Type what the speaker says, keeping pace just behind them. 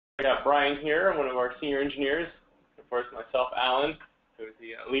We got Brian here, one of our senior engineers. Of course, myself, Alan, who is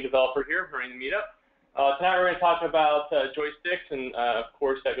the lead developer here running the meetup. Tonight we're going to talk about joysticks, and of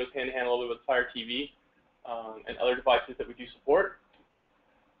course that goes hand in hand a little bit with Fire TV and other devices that we do support.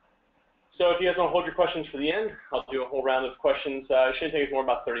 So if you guys want to hold your questions for the end, I'll do a whole round of questions. It shouldn't take us more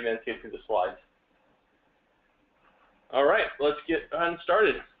than about 30 minutes to get through the slides. All right, let's get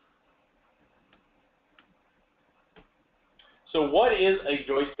started. So what is a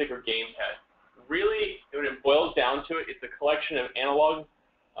joystick or gamepad? Really, when it boils down to it, it's a collection of analog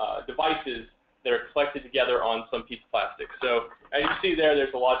devices that are collected together on some piece of plastic. So as you see there,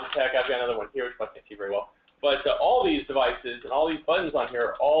 there's a Logitech. I've got another one here, which I can't see very well. But all these devices and all these buttons on here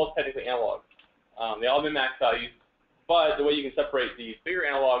are all technically analog. They all have min-max values, but the way you can separate the bigger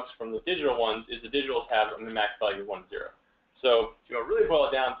analogs from the digital ones is the digitals have a min-max value of 1, 0. So if you really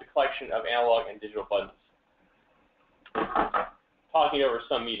boil it down, it's a collection of analog and digital buttons talking over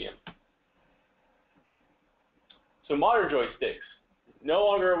some medium. So modern joysticks, no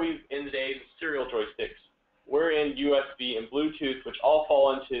longer are we in the days of serial joysticks. We're in USB and Bluetooth, which all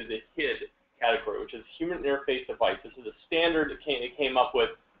fall into the HID category, which is human interface device. This is a standard that came up with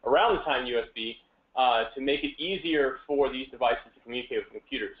around the time USB to make it easier for these devices to communicate with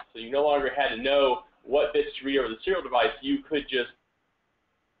computers. So you no longer had to know what bits to read over the serial device. You could just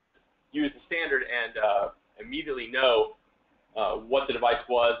use the standard and immediately know what the device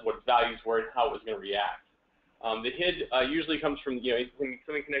was, what its values were, and how it was going to react. The HID usually comes from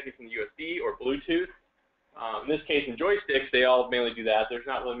something connected from the USB or Bluetooth. In this case, in joysticks, they all mainly do that. There's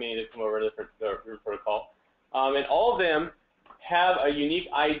not really many that come over a different protocol. And all of them have a unique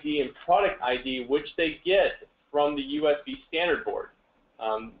ID and product ID, which they get from the USB standard board.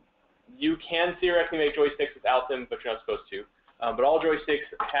 You can theoretically make joysticks without them, but you're not supposed to. But all joysticks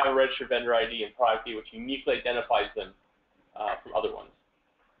have a registered vendor ID and product ID, which uniquely identifies them from other ones.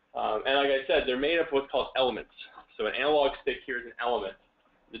 And like I said, they're made up of what's called elements. So an analog stick here is an element.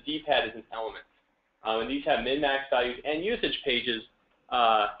 The D-pad is an element. And these have min-max values and usage pages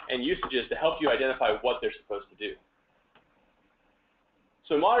and usages to help you identify what they're supposed to do.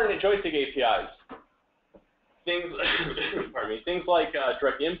 So modern joystick APIs, things, pardon me, things like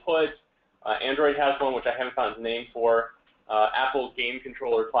direct input. Android has one, which I haven't found a name for. Apple's game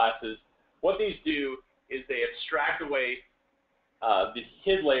controller classes. What these do is they abstract away the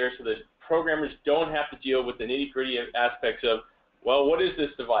HID layer so that programmers don't have to deal with the nitty-gritty aspects of, well, what is this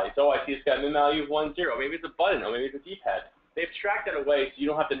device? Oh, I see it's got a min value of 1, 0. Maybe it's a button, or maybe it's a D-pad. They abstract that away so you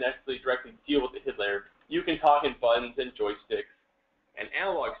don't have to necessarily directly deal with the HID layer. You can talk in buttons and joysticks and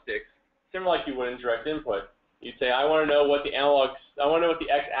analog sticks, similar like you would in direct input. You'd say, I want to know what the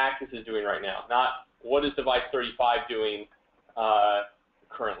x-axis is doing right now, not what is device 35 doing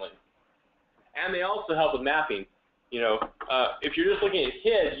currently. And they also help with mapping. You know, if you're just looking at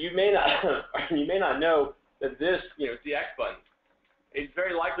HID, you may not know that this, is the X button. It's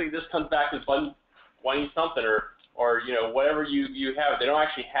very likely this comes back as button 20 something or whatever you have. They don't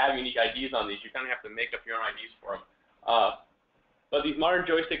actually have unique IDs on these. You kind of have to make up your own IDs for them. But these modern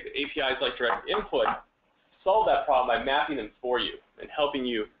joystick APIs like direct input solve that problem by mapping them for you and helping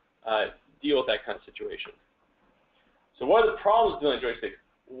you deal with that kind of situation. So what are the problems with dealing with joysticks?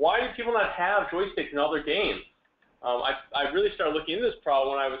 Why do people not have joysticks in all their games? I really started looking into this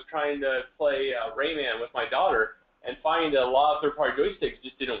problem when I was trying to play Rayman with my daughter and finding that a lot of third-party joysticks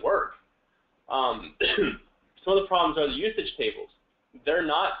just didn't work. Some of the problems are the usage tables. They're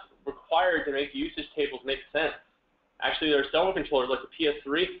not required to make the usage tables make sense. Actually, there are several controllers like the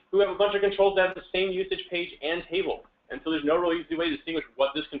PS3 who have a bunch of controls that have the same usage page and table. And so there's no real easy way to distinguish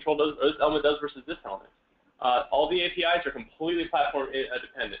what this control does, or this element does versus this element. All the APIs are completely platform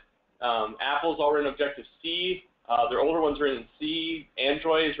dependent. Apple's all written in Objective-C. Their older ones are written in C.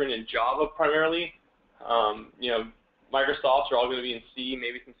 Android is written in Java primarily. Microsoft's are all going to be in C,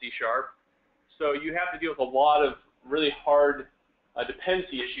 maybe some C#. So you have to deal with a lot of really hard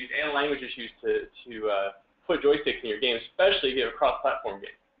dependency issues and language issues to put joysticks in your game, especially if you have a cross-platform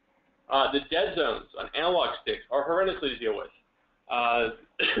game. The dead zones on analog sticks are horrendously to deal with.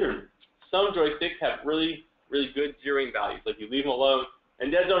 Some joysticks have really, really good zeroing values, like you leave them alone,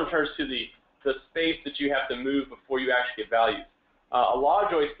 and dead zone refers to the space that you have to move before you actually get values. A lot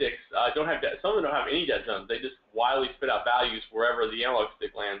of joysticks don't have some of them don't have any dead zones. They just wildly spit out values wherever the analog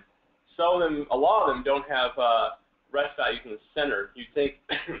stick lands. A lot of them don't have rest values in the center. You'd think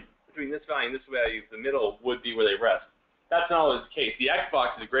between this value and this value, the middle would be where they rest. That's not always the case. The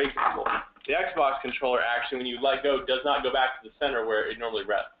Xbox is a great example. The Xbox controller actually, when you let go, does not go back to the center where it normally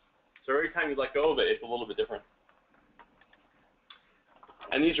rests. So every time you let go of it, it's a little bit different.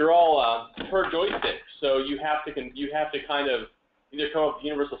 And these are all per joystick, so you have to kind of either come up with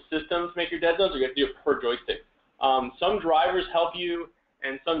universal systems to make your dead zones, or you have to do it per joystick. Some drivers help you,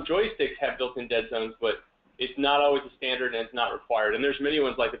 and some joysticks have built-in dead zones, but it's not always a standard and it's not required. And there's many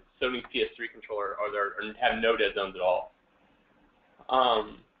ones like the Sony PS3 controller or have no dead zones at all.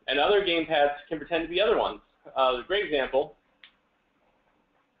 And other gamepads can pretend to be other ones. A great example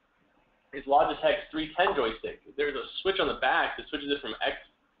is Logitech's 310 joystick. There's a switch on the back that switches it from X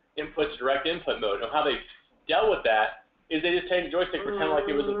input to direct input mode. And how they dealt with that is they just take the joystick, pretend like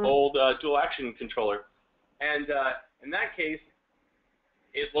it was an old dual action controller. And in that case,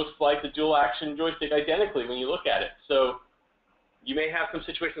 it looks like the dual action joystick identically when you look at it. So you may have some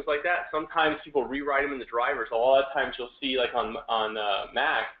situations like that. Sometimes people rewrite them in the drivers. A lot of times you'll see, like on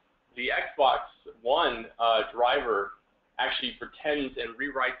Mac, the Xbox One driver actually pretends and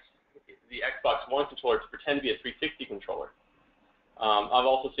rewrites the Xbox One controller to pretend to be a 360 controller. I've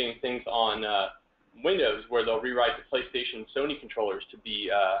also seen things on Windows where they'll rewrite the PlayStation Sony controllers to be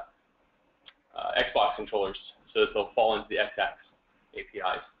Xbox controllers so that they'll fall into the X-axis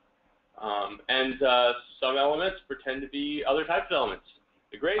APIs. And some elements pretend to be other types of elements.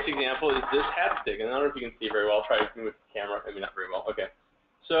 The greatest example is this hat stick, and I don't know if you can see very well. I'll try to move the camera. Maybe not very well. Okay.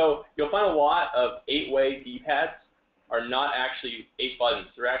 So you'll find a lot of 8-way D-pads are not actually 8 buttons.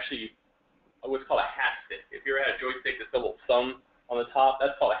 They're actually what's called a hat stick. If you ever had a joystick that's got a little thumb on the top,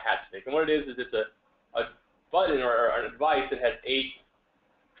 that's called a hat stick. And what it is it's a button or a device that has 8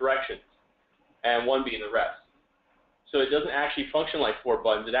 directions, and 1 being the rest. So it doesn't actually function like 4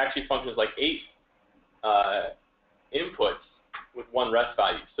 buttons. It actually functions like 8 inputs with 1 rest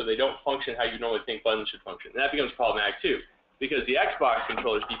value. So they don't function how you normally think buttons should function. And that becomes problematic too, because the Xbox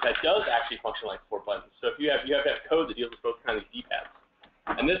controller's D-pad does actually function like 4 buttons. So if you have to have code that deals with both kinds of D-pads.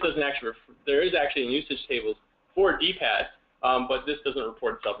 And this doesn't actually, there is actually in usage tables for D-pads, but this doesn't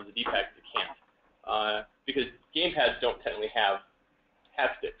report itself as a D-pad because it can't. Because gamepads don't technically have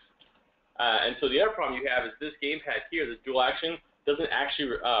hat sticks. And so the other problem you have is this gamepad here, this dual action, doesn't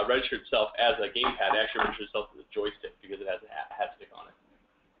actually register itself as a gamepad. It actually registers itself as a joystick because it has a hat stick on it.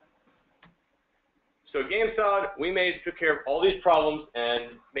 So GameSalad, we took care of all these problems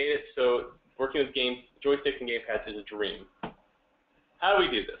and made it so working with joysticks and gamepads is a dream. How do we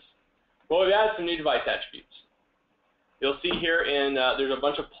do this? Well, we've added some new device attributes. You'll see here there's a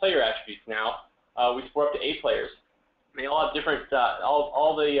bunch of player attributes now. We support up to 8 players. They all have different,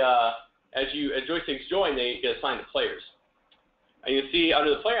 as joysticks join, they get assigned to players. And you see under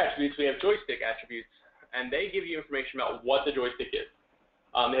the player attributes, we have joystick attributes, and they give you information about what the joystick is.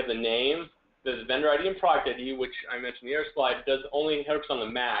 They have the name, the vendor ID and product ID, which I mentioned in the other slide, does only focus on the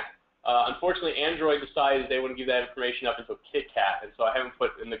Mac. Unfortunately, Android decided they wouldn't give that information up until KitKat, and so I haven't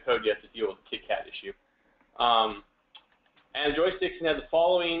put in the code yet to deal with the KitKat issue. And joysticks can have the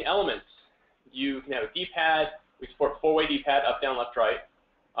following elements. You can have a D-pad. We support 4-way D-pad, up, down, left, right.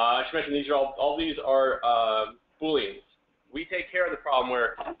 I should mention these are all these are Booleans. We take care of the problem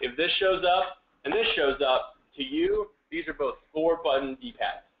where if this shows up and this shows up, to you, these are both 4-button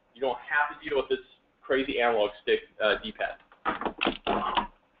D-pads. You don't have to deal with this crazy analog stick D-pad.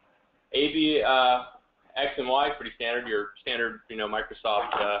 A, B, X, and Y is pretty standard. Your standard,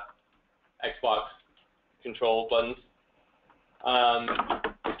 Microsoft Xbox control buttons.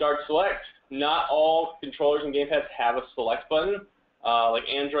 Start, select. Not all controllers and gamepads have a select button. Like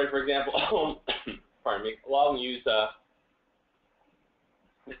Android, for example, pardon me, a lot of them use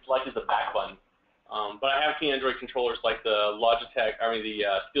select as the back button. But I have seen Android controllers like the the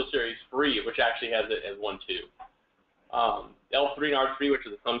SteelSeries Free, which actually has it as 1, 2. L3 and R3, which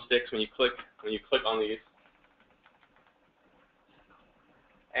are the thumbsticks when you click on these.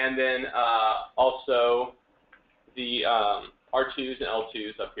 And then also the R2s and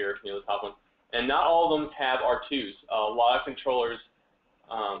L2s up here, the top one. And not all of them have R2s. A lot of controllers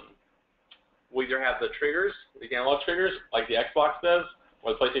will either have the triggers, the analog triggers, like the Xbox does,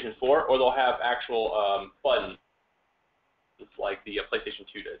 or the PlayStation 4, or they'll have actual buttons, just like the PlayStation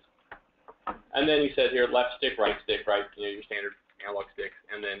 2 does. And then you said here, left stick, right, your standard analog sticks,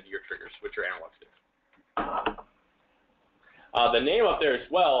 and then your triggers, which are analog sticks. The name up there as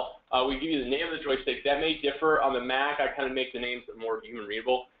well, we give you the name of the joystick. That may differ on the Mac. I kind of make the names more human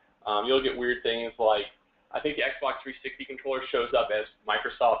readable. You'll get weird things like, I think the Xbox 360 controller shows up as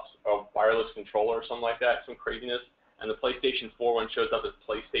Microsoft's wireless controller or something like that, some craziness. And the PlayStation 4 one shows up as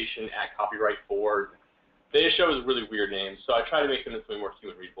PlayStation at copyright 4. They just show as really weird names, so I try to make them something more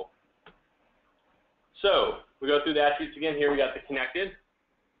human readable. So we go through the attributes again. Here we got the connected,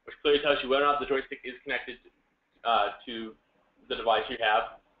 which clearly tells you whether or not the joystick is connected to the device you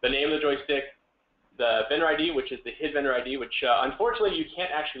have. The name of the joystick, the vendor ID, which is the hid vendor ID, which unfortunately you can't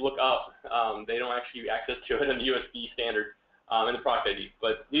actually look up. They don't actually access to it in the USB standard. and the product ID.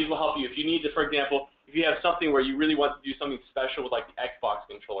 But these will help you if you need to, for example, if you have something where you really want to do something special with like the Xbox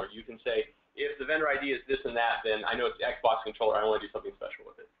controller, you can say, if the vendor ID is this and that, then I know it's the Xbox controller, I want to do something special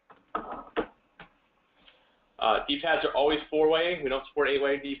with it. D-pads are always 4-way. We don't support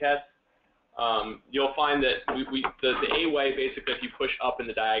 8-way D-pads. You'll find that the A-way, basically, if you push up in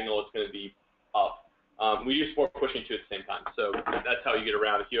the diagonal, it's going to be up. We do support pushing 2 at the same time, so that's how you get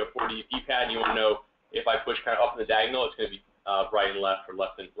around. If you have a 4D D-pad and you want to know if I push kind of up in the diagonal, it's going to be right and left, or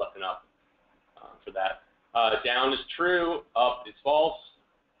left and up for that. Down is true, up is false.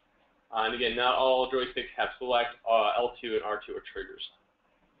 And again, not all joysticks have select. L2 and R2 are triggers.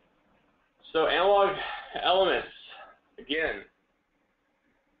 So analog elements, again,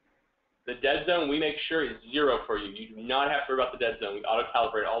 the dead zone we make sure is 0 for you. You do not have to worry about the dead zone. We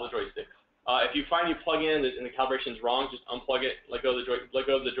auto-calibrate all the joysticks. If you find you plug in and the calibration is wrong, just unplug it, let go of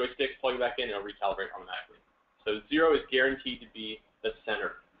the joystick, plug it back in, and it'll recalibrate automatically. So 0 is guaranteed to be the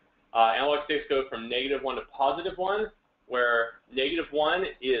center. Analog sticks go from -1 to +1, where -1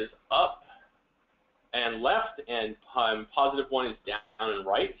 is up and left, and +1 is down and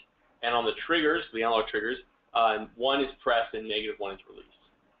right. And on the triggers, the analog triggers, 1 is pressed and -1 is released.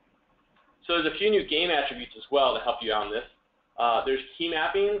 So there's a few new game attributes as well to help you out on this. There's key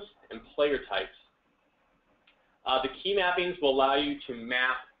mappings and player types. The key mappings will allow you to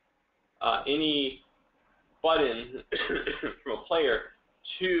map any button from a player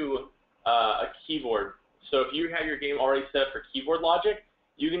to a keyboard. So if you have your game already set for keyboard logic,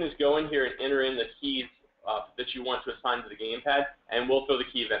 you can just go in here and enter in the keys that you want to assign to the gamepad, and we'll throw the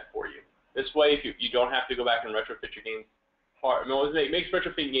key event for you. This way, if you don't have to go back and retrofit your games hard. It makes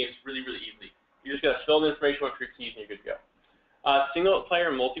retrofitting games really, really easy. You just got to fill the information with your keys, and you're good to go. Single player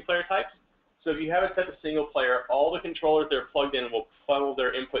and multiplayer types. So if you have it set to single player, all the controllers that are plugged in will funnel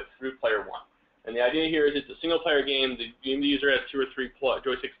their input through player 1. And the idea here is it's a single player game. The user has 2 or 3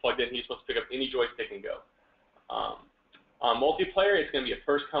 joysticks plugged in. He's supposed to pick up any joystick and go. On multiplayer, it's going to be a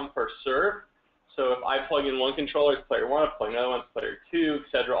first come, first serve. So if I plug in one controller, it's player 1, I plug another one, it's player 2,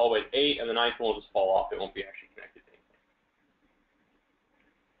 etc., all the way to 8, and the 9th one will just fall off. It won't be actually connected to anything.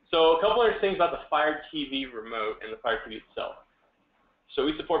 So a couple other things about the Fire TV remote and the Fire TV itself. So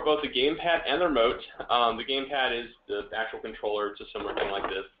we support both the gamepad and the remote. The gamepad is the actual controller. It's a similar thing like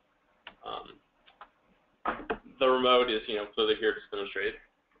this. The remote is, clearly here just demonstrated.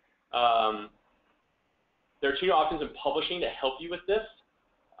 There are 2 options in publishing to help you with this.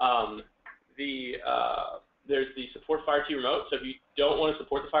 There's the support Fire TV remote. So if you don't want to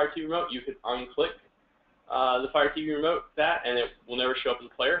support the Fire TV remote, you could unclick the Fire TV remote, and it will never show up as a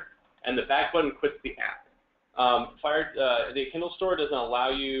player. And the back button quits the app. The Kindle store doesn't allow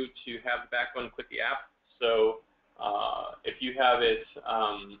you to have the back button quit the app. So if you have it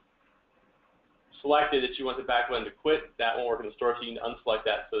selected that you want the back button to quit, that won't work in the store, so you can unselect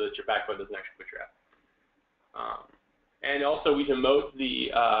that so that your back button doesn't actually quit your app. And also we demote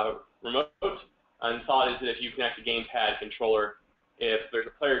the remote, and thought is that if you connect a gamepad controller, if there's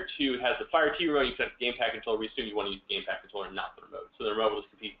a player 2 who has the Fire TV remote, you connect the gamepad controller, we assume you want to use the gamepad controller, not the remote. So the remote will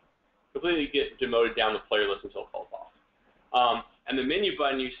just completely get demoted down the player list until it falls off. And the menu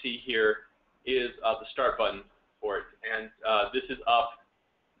button you see here is the start button for it. And this is up,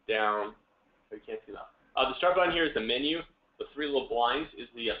 down, oh, you can't see that. The start button here is the menu. The 3 little blinds is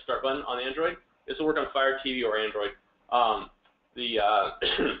the start button on Android. This will work on Fire TV or Android.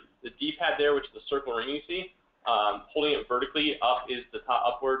 The D-pad there, which is the circle ring you see, holding it vertically up is the top,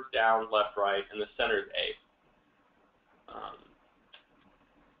 upwards, down, left, right, and the center is A.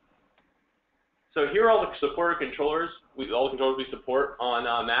 So here are all the supported controllers, all the controllers we support on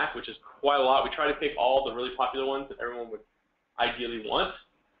Mac, which is quite a lot. We try to pick all the really popular ones that everyone would ideally want,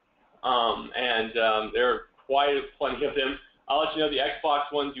 there are quite plenty of them. I'll let you know the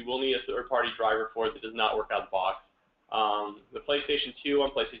Xbox ones you will need a third-party driver for it that does not work out of the box. The PlayStation 2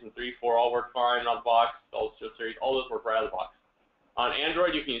 and PlayStation 3, 4 all work fine out of the box. All the series, all those work right out of the box. On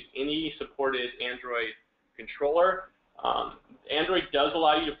Android, you can use any supported Android controller. Android does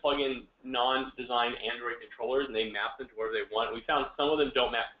allow you to plug in non-designed Android controllers, and they map them to wherever they want. We found some of them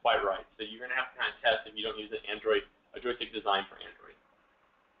don't map quite right, so you're going to have to kind of test if you don't use a joystick designed for Android.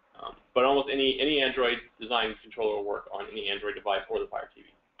 But almost any Android designed controller will work on any Android device or the Fire TV.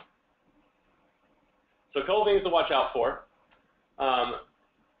 So a couple things to watch out for.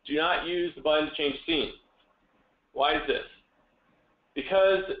 Do not use the button to change scenes. Why is this?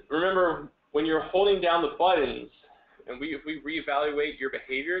 Because remember, when you're holding down the buttons, and if we reevaluate your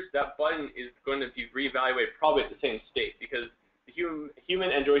behaviors, that button is going to be reevaluated probably at the same state, because the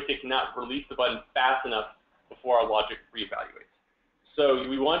human and joystick cannot release the button fast enough before our logic reevaluates. So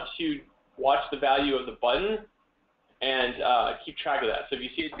we want to watch the value of the button and keep track of that. So if you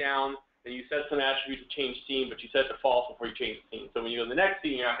see it down, then you set some attribute to change scene, but you set it to false before you change the scene. So when you go to the next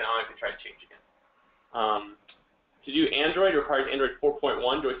scene, you're not going to automatically try to change again. To do Android requires Android 4.1.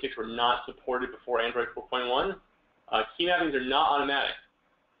 Joysticks were not supported before Android 4.1. Key mappings are not automatic.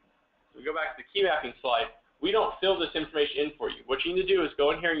 So we go back to the key mapping slide. We don't fill this information in for you. What you need to do is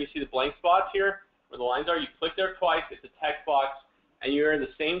go in here and you see the blank spots here where the lines are. You click there twice. It's a text box, and you're in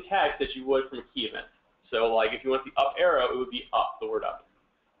the same text that you would from a key event. So like if you want the up arrow, it would be up, the word up.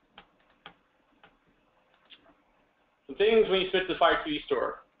 Some things when you switch to the Fire TV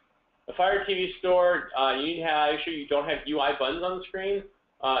store. The Fire TV store, you need to make sure you don't have UI buttons on the screen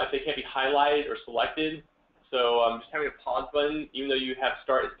if they can't be highlighted or selected. So just having a pause button, even though you have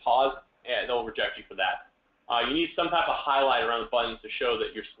start as pause, they'll reject you for that. You need some type of highlight around the buttons to show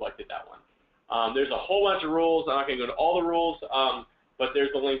that you're selected that one. There's a whole bunch of rules. I'm not going to go into all the rules, but there's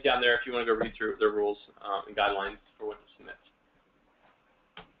a link down there if you want to go read through the rules and guidelines for what to submit.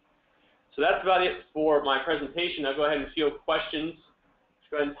 So that's about it for my presentation. I'll go ahead and field questions.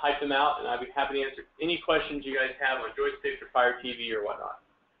 Just go ahead and type them out, and I'd be happy to answer any questions you guys have on Joysticks or Fire TV or whatnot.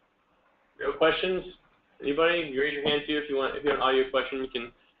 No questions? Anybody? You raise your hand too if you want. If you have an audio question, you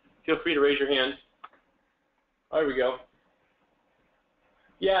can feel free to raise your hand. Oh, there we go.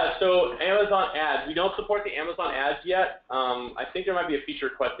 Yeah, so Amazon ads. We don't support the Amazon ads yet. I think there might be a feature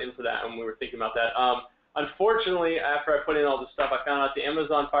request into that when we were thinking about that. Unfortunately, after I put in all this stuff, I found out the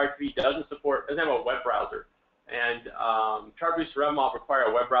Amazon Fire TV doesn't have a web browser. And Chartboost and RevMob require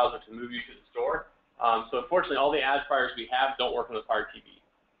a web browser to move you to the store. So unfortunately, all the ad fires we have don't work on the Fire TV.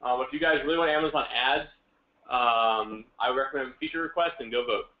 If you guys really want Amazon ads, I would recommend a feature request and go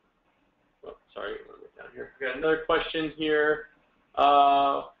vote. Oh, sorry, I'm going to look down here. We got another question here.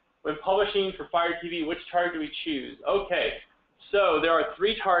 When publishing for Fire TV, which target do we choose? Okay, so there are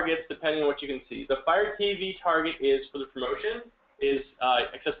 3 targets depending on what you can see. The Fire TV target is for the promotion, is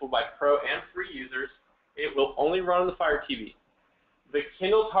accessible by pro and free users. It will only run on the Fire TV. The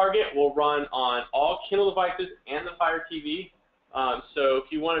Kindle target will run on all Kindle devices and the Fire TV. So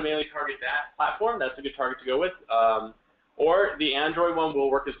if you want to mainly target that platform, that's a good target to go with. Or the Android one will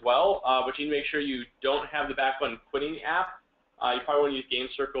work as well, but you need to make sure you don't have the back button quitting the app. You probably want to use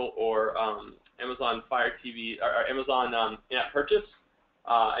GameCircle or Amazon Fire TV or Amazon in-app purchase,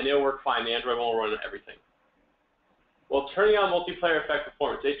 and it'll work fine. The Android one will run on everything. Well, turning on multiplayer effect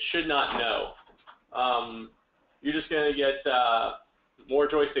performance, it should not know. You're just going to get more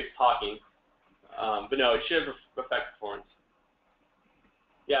joysticks talking, but no, it should affect performance.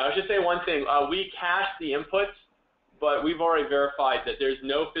 Yeah, I should say one thing. We cache the inputs, but we've already verified that there's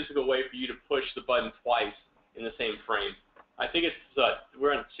no physical way for you to push the button twice in the same frame. I think it's,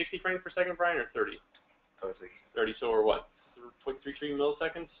 we're on 60 frames per second, Brian, or 30? 30, so we're what, 0.33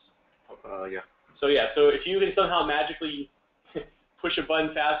 milliseconds? Yeah. So yeah, so if you can somehow magically push a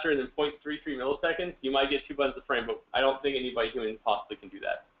button faster than 0.33 milliseconds, you might get 2 buttons a frame, but I don't think anybody human possibly can do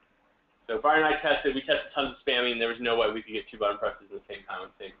that. So Brian and I tested, we tested tons of spamming, and there was no way we could get 2 button presses at the same time on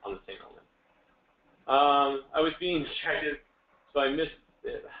the same element. I was being distracted, so I missed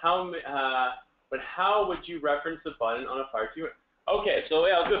it. But how would you reference the button on a Fire TV? Okay, so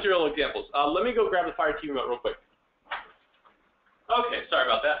yeah, let's go through all the examples. Let me go grab the Fire TV remote real quick. Okay, sorry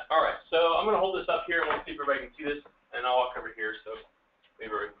about that. All right, so I'm going to hold this up here and we'll see if everybody can see this, and I'll walk over here so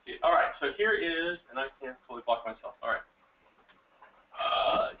maybe everybody can see it. All right, so here is, and I can't fully block myself. All right.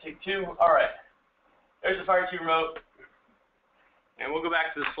 Take 2. All right. There's the Fire TV remote. And we'll go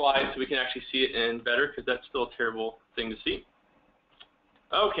back to the slide so we can actually see it in better, because that's still a terrible thing to see.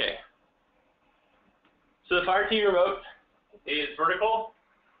 Okay. So the Fire TV remote is vertical.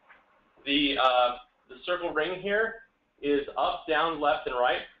 The circle ring here is up, down, left, and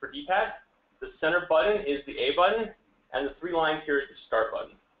right for D-pad. The center button is the A button, and the 3 lines here is the start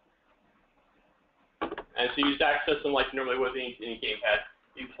button. And so you just access them like you normally would any gamepad.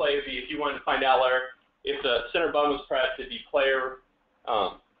 You play if you wanted to find out if the center button was pressed, it'd be player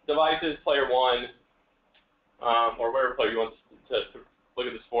devices, player 1, or whatever player you want to look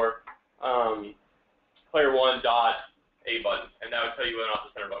at this for. Player 1 dot A button, and that would tell you whether or not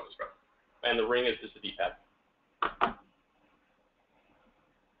the center button was pressed. And the ring is just a D-pad.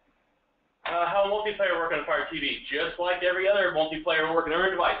 How multiplayer work on a Fire TV? Just like every other multiplayer will work on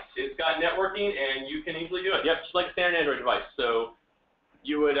every device. It's got networking, and you can easily do it. Yep, just like a standard Android device. So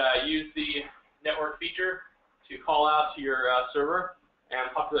you would use the network feature to call out to your server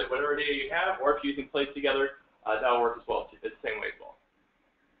and populate whatever data you have, or if you're using plates together, that'll work as well. It's the same way as well.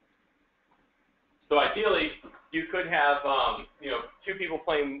 So ideally, you could have 2 people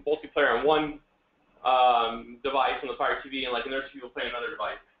playing multiplayer on one device on the Fire TV, and like another 2 people playing another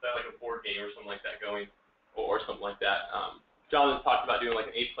device. Like a board game or something like that going. or something like that. Jonathan talked about doing like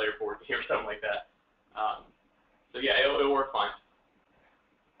an 8-player board game or something like that. So yeah, it'll work fine.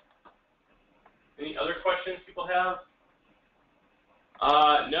 Any other questions people have?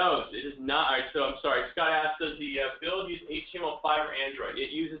 No, it is not. All right, so I'm sorry. Scott asked, does the build use HTML5 or Android?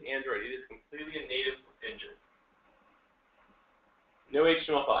 It uses Android. It is completely a native engine. No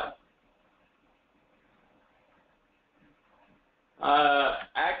HTML5.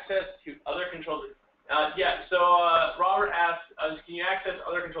 Access to other controllers. Yeah, so Robert asked, can you access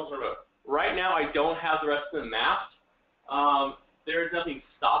other controls remote? Right now, I don't have the rest of them mapped. There's nothing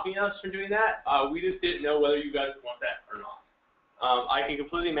stopping us from doing that. We just didn't know whether you guys want that or not. I can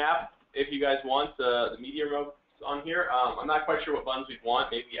completely map if you guys want the media remotes on here. I'm not quite sure what buttons we'd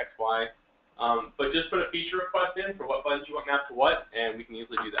want, maybe X, Y. But just put a feature request in for what buttons you want mapped to what, and we can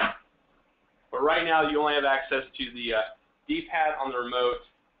easily do that. But right now, you only have access to the D-pad on the remote,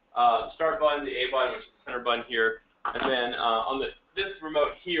 the start button, the A button, which is the center button here, and then on this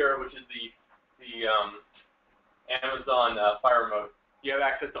remote here, which is the Amazon Fire remote, you have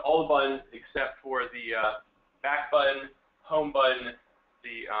access to all the buttons except for the back button, home button,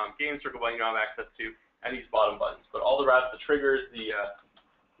 the game circle button you don't have access to, and these bottom buttons. But all the rest, the triggers, the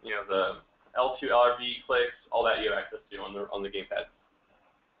the L2, LRV clicks, all that you have access to on the gamepad.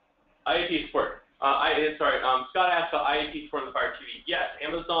 IAP support. Scott asked about IAP support on the Fire TV. Yes,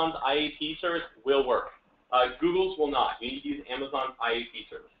 Amazon's IAP service will work. Google's will not. You need to use Amazon's IAP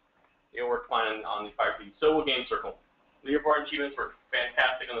service. It'll work fine on the Fire TV. So will Game Circle. Leaderboard achievements work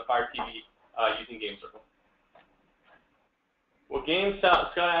fantastic on the Fire TV using Game Circle.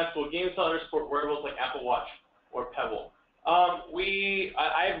 Scott asked, will GameSalad support wearables like Apple Watch or Pebble?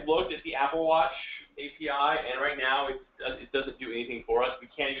 I've looked at the Apple Watch API, and right now it doesn't do anything for us. We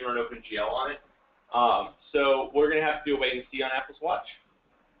can't even run OpenGL on it. So we're going to have to do a wait and see on Apple's Watch.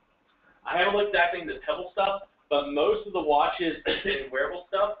 I haven't looked exactly into Pebble stuff, but most of the watches and wearable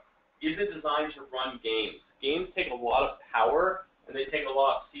stuff isn't designed to run games. Games take a lot of power, and they take a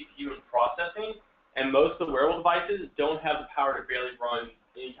lot of CPU and processing, and most of the wearable devices don't have the power to barely run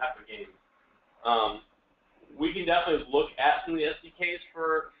any type of game. We can definitely look at some of the SDKs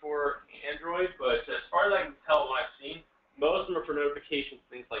for Android, but as far as I can tell what I've seen, most of them are for notifications,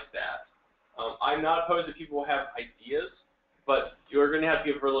 things like that. I'm not opposed to people who have ideas, but you're going to have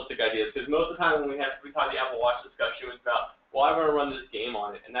to give realistic ideas, because most of the time when we had the Apple Watch discussion, it was about, well, I want to run this game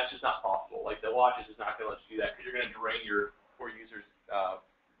on it, and that's just not possible. Like, the watch is just not going to let you do that, because you're going to drain your core user's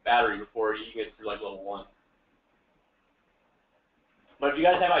battery before you can get through like level 1. But if you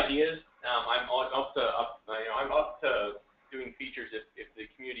guys have ideas, I'm up to doing features if the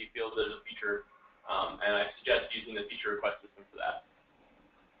community feels there's a feature, and I suggest using the feature request system for that.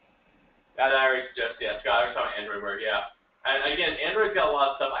 That I already suggest, yeah, Scott, I was talking Android Wear, yeah. And again, Android's got a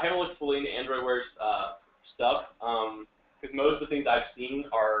lot of stuff. I haven't looked fully into Android Wear's stuff, because most of the things I've seen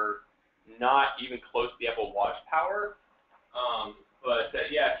are not even close to the Apple Watch power. But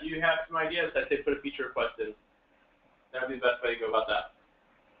yeah, if you have some ideas, I'd say put a feature request in. That would be the best way to go about that.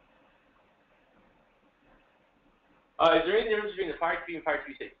 Is there any difference between the Fire TV and Fire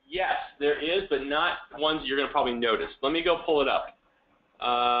TV Stick? Yes, there is, but not ones you're going to probably notice. Let me go pull it up.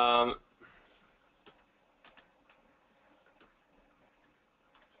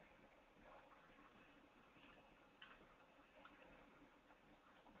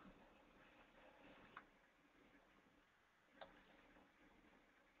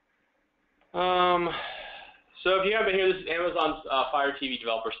 So if you haven't been here, this is Amazon's Fire TV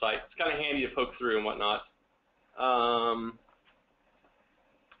developer site. It's kind of handy to poke through and whatnot.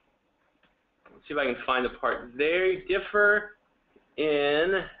 Let's see if I can find the part. They differ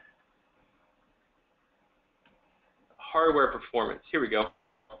in hardware performance. Here we go.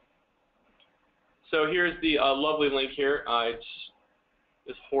 So here's the lovely link here. It's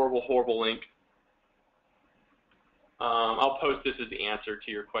this horrible, horrible link. I'll post this as the answer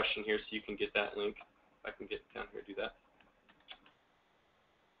to your question here so you can get that link. If I can get down here, do that.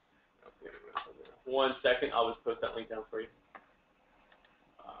 1 second, I'll just post that link down for you.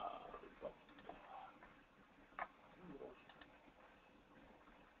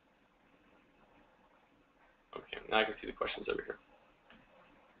 Okay, now I can see the questions over here.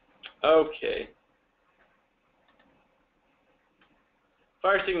 Okay.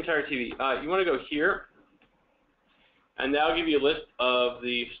 Fire Stick and Fire TV. You want to go here, and that'll give you a list of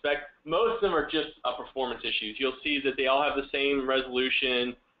the spec. Most of them are just performance issues. You'll see that they all have the same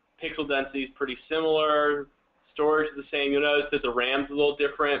resolution. Pixel density is pretty similar. Storage is the same. You'll notice that the RAM's a little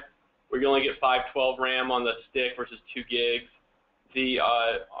different, where you only get 512 RAM on the stick versus 2 gigs. The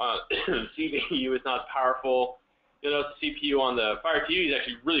CPU is not powerful. you'll notice the CPU on the Fire TV is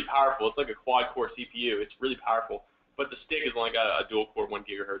actually really powerful. It's like a quad-core CPU. It's really powerful. But the stick has only got a dual-core 1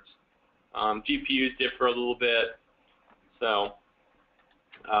 gigahertz. GPUs differ a little bit. So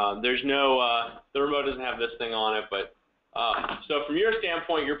there's no, the remote doesn't have this thing on it. But so from your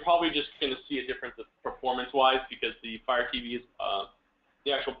standpoint, you're probably just going to see a difference performance-wise because the Fire TV is,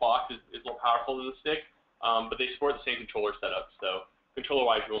 the actual box is more powerful than the stick. But they support the same controller setup. So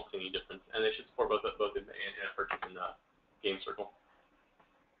controller-wise, you won't see any difference. And they should support both in the purchase and the Game Circle.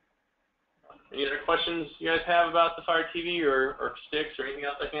 Any other questions you guys have about the Fire TV or sticks or anything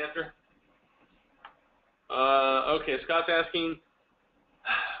else I can answer? Okay, Scott's asking,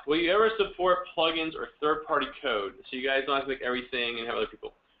 will you ever support plugins or third-party code so you guys don't have to make everything and have other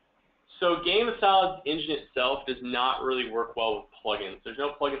people? So GameSalad's engine itself does not really work well with plugins. There's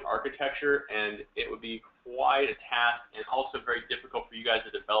no plugin architecture, and it would be quite a task and also very difficult for you guys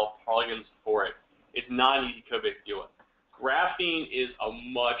to develop plugins for it. It's not an easy code base to deal with. Graphene is a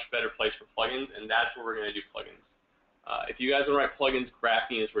much better place for plugins, and that's where we're going to do plugins. If you guys want to write plugins,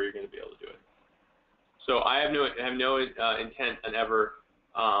 Graphene is where you're going to be able to do it. So I have no intent on ever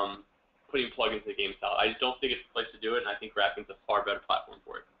putting plugins in GameSalad. I just don't think it's the place to do it, and I think Graphene's a far better platform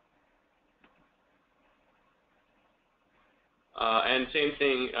for it. And same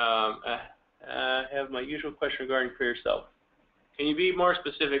thing, I have my usual question regarding Creator Self. Can you be more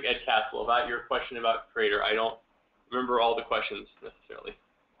specific, Ed Castle, about your question about Creator? I don't remember all the questions necessarily.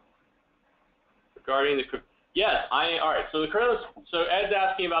 Regarding the, yes, all right, so so Ed's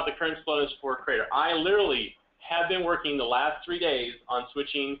asking about the current slowness for Creator. I literally have been working the last 3 days on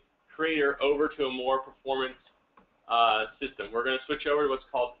switching Creator over to a more performance system. We're going to switch over to what's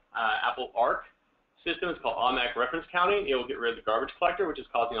called Apple Arc system. It's called automatic reference counting. It will get rid of the garbage collector, which is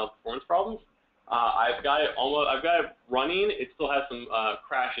causing all the performance problems. I've got it running. It still has some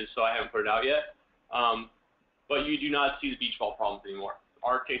crashes, so I haven't put it out yet. But you do not see the beach ball problems anymore.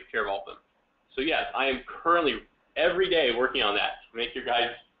 Arc takes care of all of them. So yes, I am currently every day working on that to make your guys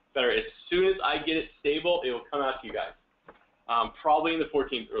better. As soon as I get it stable, it will come out to you guys. Probably in the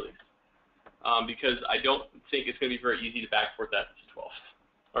 14th release, because I don't think it's going to be very easy to backport that to 12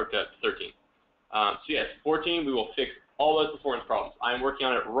 or to 13. So yes, 14, we will fix all those performance problems. I'm working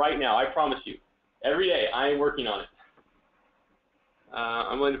on it right now. I promise you. Every day, I am working on it.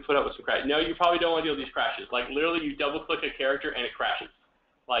 I'm going to put up with some crashes. No, you probably don't want to deal with these crashes. Like, literally, you double-click a character, and it crashes.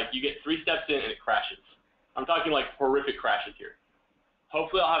 Like, you get 3 steps in, and it crashes. I'm talking, like, horrific crashes here.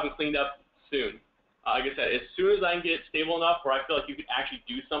 Hopefully, I'll have them cleaned up soon. Like I said, as soon as I can get it stable enough where I feel like you can actually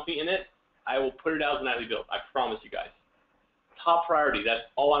do something in it, I will put it out as a nightly build. I promise you guys. Top priority. That's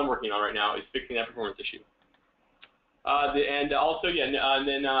all I'm working on right now is fixing that performance issue. And also, yeah, and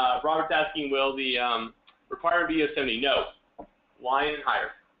then Robert's asking, will the requirement be of 70? No. Line and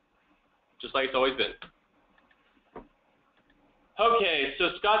higher, just like it's always been. Okay, so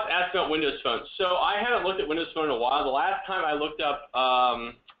Scott's asking about Windows Phone. So I haven't looked at Windows Phone in a while. The last time I looked up,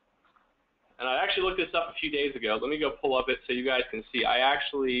 and I actually looked this up a few days ago. Let me go pull up it so you guys can see. I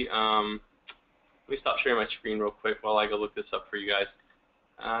actually, let me stop sharing my screen real quick while I go look this up for you guys.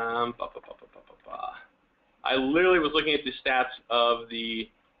 I literally was looking at the stats of the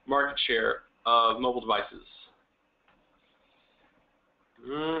market share of mobile devices.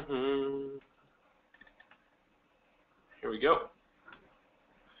 Here we go.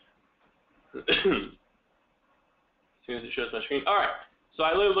 As soon as it shows my screen. All right. So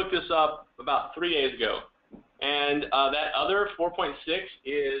I literally looked this up about 3 days ago. And that other 4.6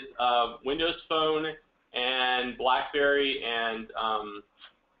 is Windows Phone and BlackBerry and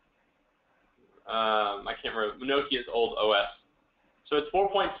I can't remember, Nokia's old OS. So it's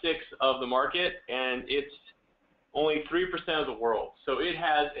 4.6 of the market, and it's only 3% of the world. So it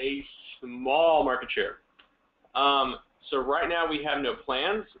has a small market share. So right now we have no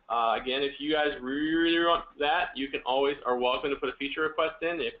plans. Again, if you guys really want that, you can always are welcome to put a feature request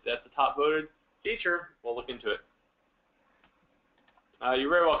in. If that's the top voted feature, we'll look into it. You're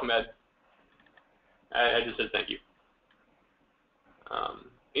very welcome, Ed. I just said thank you.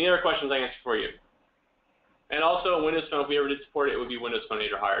 Any other questions I can answer for you? And also, Windows Phone, if we ever did support it, it would be Windows Phone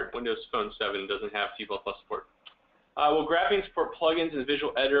 8 or higher. Windows Phone 7 doesn't have C++ support. Will Graphene support plugins in the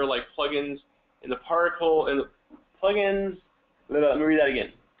visual editor, like plugins in the particle, and the plugins? Let me read that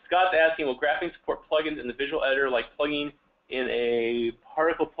again. Scott's asking, will Graphene support plugins in the visual editor, like plugging in a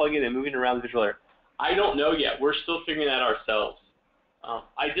particle plugin and moving around the visual editor? I don't know yet. We're still figuring that out ourselves.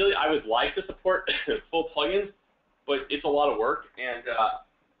 Ideally, I would like to support full plugins, but it's a lot of work, and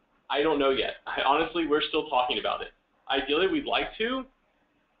I don't know yet. Honestly, we're still talking about it. Ideally, we'd like to,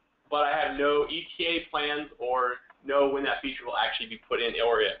 but I have no ETA plans or know when that feature will actually be put in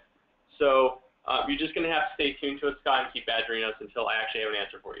or if. So You're just going to have to stay tuned to it, Scott, and keep badgering us until I actually have an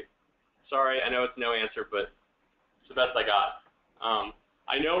answer for you. Sorry, I know it's no answer, but it's the best I got.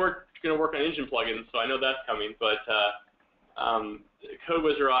 I know we're going to work on engine plugins, so I know that's coming, but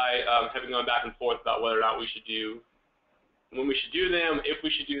CodeWiz or I have been going back and forth about whether or not we should do, when we should do them, if we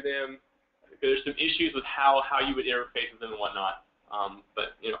should do them. There's some issues with how you would interface with them and whatnot.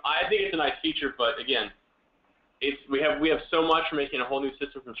 But you know, I think it's a nice feature, but again, we have so much for making a whole new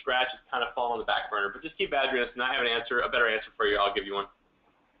system from scratch. It's kind of fallen on the back burner. But just keep badgering us, and I have a better answer for you. I'll give you one.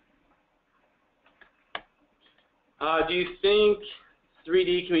 Do you think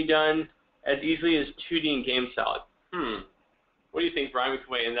 3D can be done as easily as 2D in GameSalad? What do you think, Brian? We can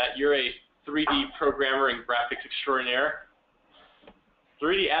weigh in that. You're a 3D programmer and graphics extraordinaire.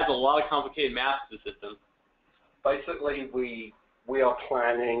 3D adds a lot of complicated math to the system. Basically, we are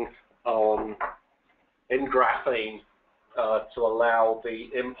planning in Graphene to allow the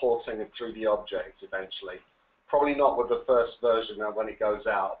importing of 3D objects eventually. Probably not with the first version when it goes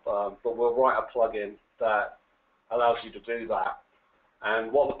out, but we'll write a plugin that allows you to do that.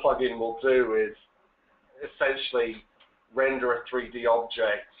 And what the plugin will do is essentially render a 3D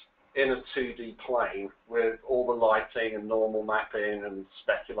object in a 2D plane with all the lighting and normal mapping and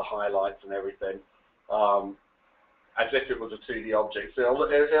specular highlights and everything, as if it was a 2D object. So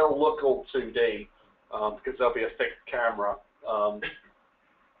it'll look all 2D because there'll be a fixed camera,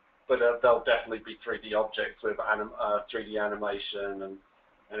 but there'll definitely be 3D objects with 3D animation and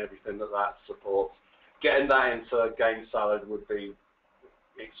everything that supports. Getting that into GameSalad would be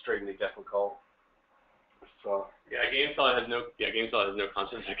extremely difficult. So yeah, GameSalad has no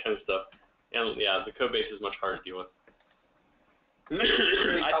concept of that kind of stuff, and yeah, the code base is much harder to deal with.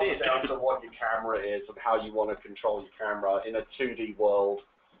 It comes down to what your camera is and how you want to control your camera. In a 2D world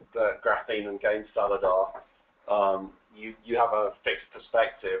that Graphene and GameSalad are, you have a fixed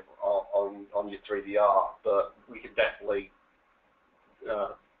perspective on your 3D art, but we can definitely.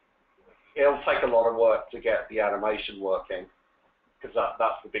 It'll take a lot of work to get the animation working, because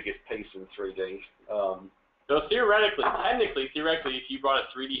that's the biggest piece in 3D. So theoretically, if you brought a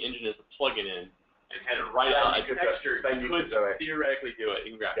 3D engine as a plugin in and had it write out a texture, you could theoretically do it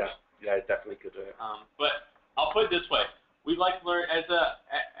in graphics. Yeah, it definitely could do it. But I'll put it this way: we'd like to learn as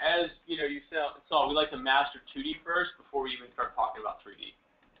you know, you saw, we like to master 2D first before we even start talking about 3D.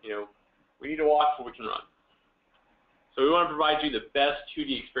 You know, we need to walk before we can run. So we want to provide you the best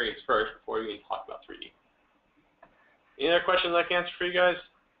 2D experience first before we even talk about 3D. Any other questions I can answer for you guys?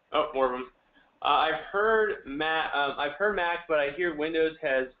 Oh, more of them. I've heard Mac, but I hear Windows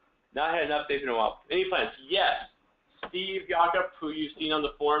has not had an update in a while. Any plans? Yes. Steve Jakob, who you've seen on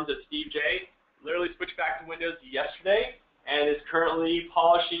the forums at Steve J, literally switched back to Windows yesterday and is currently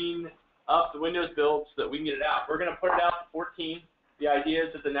polishing up the Windows build so that we can get it out. We're going to put it out to 14. The idea is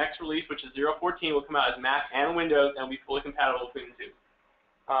that the next release, which is 0.14, will come out as Mac and Windows and will be fully compatible between the two.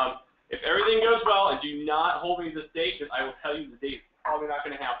 If everything goes well, and do not hold me to this date, because I will tell you the date is probably not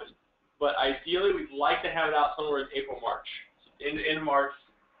going to happen. But ideally, we'd like to have it out somewhere in April, March. In March,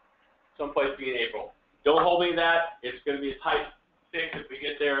 someplace beginning April. Don't hold me to that. It's going to be a tight fix if we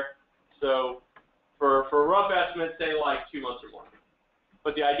get there. So for a rough estimate, say like 2 months or more.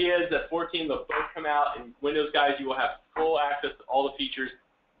 But the idea is that 14, they'll both come out, and Windows guys, you will have full access to all the features,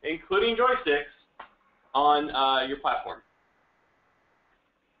 including Joysticks, on your platform.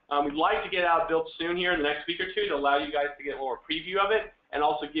 We'd like to get out built soon here in the next week or two to allow you guys to get a more preview of it, and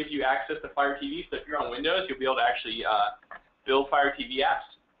also give you access to Fire TV. So if you're on Windows, you'll be able to actually build Fire TV apps.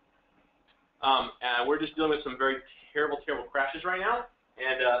 And we're just dealing with some very terrible crashes right now.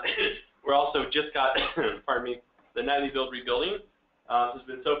 And we're also just got, pardon me, the nightly build rebuilding. Has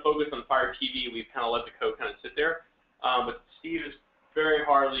been so focused on Fire TV, we've kind of let the code kind of sit there. But Steve is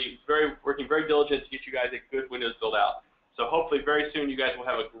working very diligent to get you guys a good Windows build out. So hopefully very soon you guys will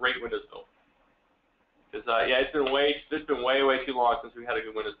have a great Windows build. Because yeah, it's been way too long since we had a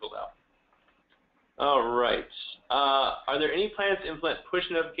good Windows build out. All right. Are there any plans to implement push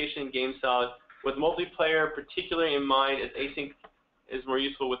notification in GameSalad with multiplayer particularly in mind, as async is more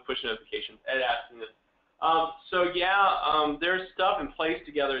useful with push notifications? Ed asking this. So yeah, there's stuff in place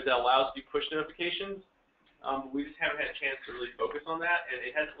together that allows you to do push notifications. But we just haven't had a chance to really focus on that, and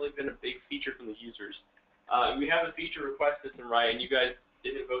it hasn't really been a big feature from the users. We have the feature request system, right, and you guys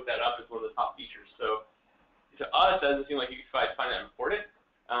didn't vote that up as one of the top features. So to us, it doesn't seem like you guys find that important.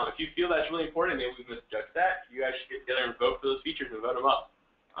 If you feel that's really important, maybe we misjudged that. You guys should get together and vote for those features and vote them up.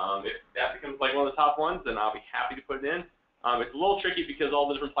 If that becomes like one of the top ones, then I'll be happy to put it in. It's a little tricky because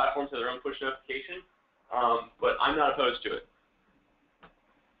all the different platforms have their own push notification, but I'm not opposed to it.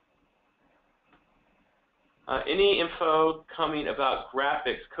 Any info coming about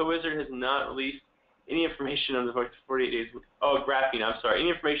graphics? CoWizard has not released any information on the 48 days. Oh, graphene, I'm sorry. Any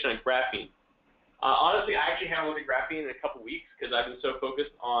information on graphene? Honestly, I actually haven't looked at graphene in a couple weeks because I've been so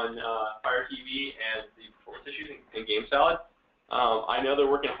focused on Fire TV and the performance issues in GameSalad. I know they're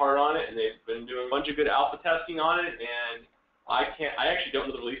working hard on it, and they've been doing a bunch of good alpha testing on it, and I actually don't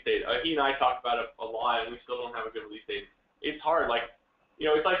know the release date. He and I talked about it a lot, and we still don't have a good release date. It's hard. Like, you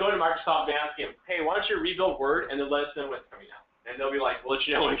know, it's like going to Microsoft and asking them, hey, why don't you rebuild Word and then let us know when it's coming out? And they'll be like, we'll let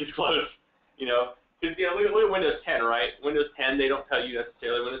you know when it gets close, you know. Because, you know, look at Windows 10, right? Windows 10, they don't tell you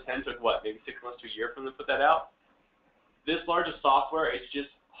necessarily. Windows 10 took, what, maybe 6 months to a year for them to put that out? This large of software, it's just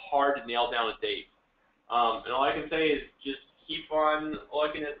hard to nail down a date. And all I can say is just keep on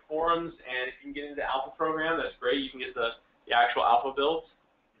looking at the forums, and if you can get into the alpha program, that's great. You can get the actual alpha builds.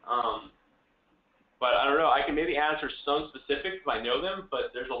 But I don't know. I can maybe answer some specifics if I know them,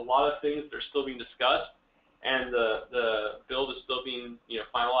 but there's a lot of things that are still being discussed. And the build is still being, you know,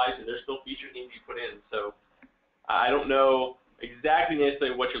 finalized, and there's still features needing to be put in. So I don't know exactly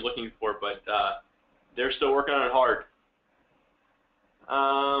necessarily what you're looking for, but they're still working on it hard.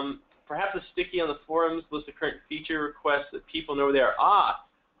 Perhaps a sticky on the forums list of current feature requests that people know where they are.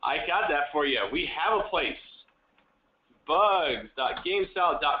 I got that for you. We have a place.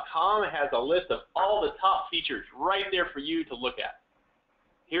 Bugs.gamesalad.com has a list of all the top features right there for you to look at.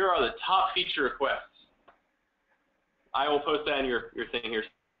 Here are the top feature requests. I will post that in your thing here so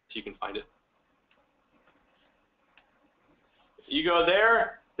you can find it. You go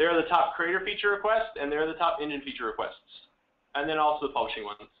there, there are the top creator feature requests, and there are the top engine feature requests. And then also the publishing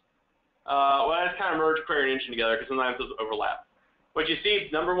ones. Well, I just kind of merge creator and engine together because sometimes those overlap. But you see,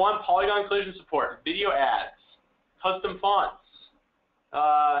 number 1, polygon collision support, video ads, custom fonts.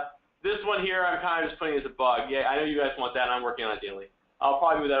 This one here I'm kind of just putting as a bug. Yeah, I know you guys want that, and I'm working on it daily. I'll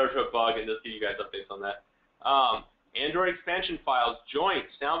probably move that over to a bug and just give you guys updates on that. Android expansion files, joint,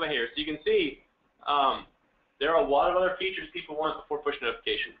 sound behavior. So you can see there are a lot of other features people want before push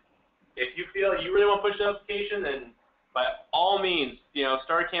notification. If you feel you really want push notification, then by all means, you know,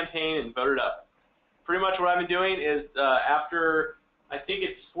 start a campaign and vote it up. Pretty much what I've been doing is after, I think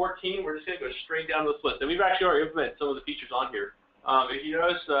it's 14, we're just going to go straight down this list. And we've actually already implemented some of the features on here. If you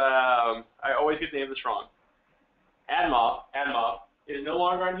notice, I always get the name of this wrong. AdMob is no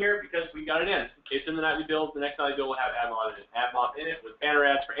longer on here because we got it in. It's in the nightly build. The next nightly build will have AdMob in it with banner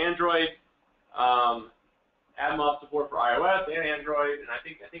ads for Android, AdMob support for iOS and Android, and I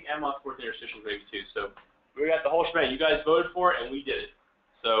think AdMob supports interstitials maybe too. So we got the whole shebang. You guys voted for it, and we did it.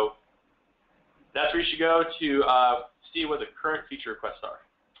 So that's where you should go to see what the current feature requests are.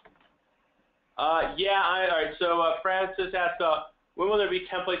 All right. So Francis asked, when will there be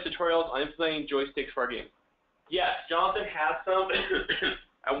template tutorials on implementing joysticks for our game? Yes, Jonathan has some,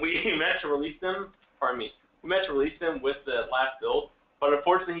 and we meant to release them. Pardon me. We meant to release them with the last build, but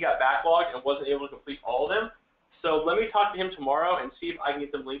unfortunately he got backlogged and wasn't able to complete all of them. So let me talk to him tomorrow and see if I can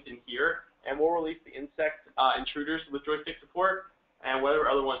get them linked in here, and we'll release the insect intruders with joystick support, and whatever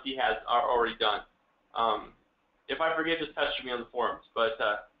other ones he has are already done. If I forget, just pester me on the forums. But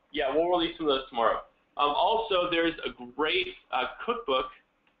yeah, we'll release some of those tomorrow. Also, there's a great cookbook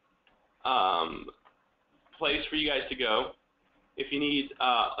place for you guys to go if you need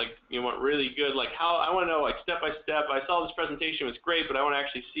like you want really good, like how I want to know like step by step. I saw this presentation, it was great, but I want to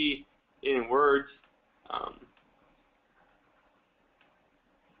actually see it in words.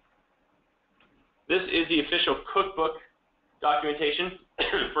 This is the official cookbook documentation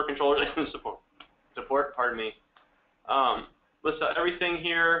for controllers and support. Pardon me. Lists out everything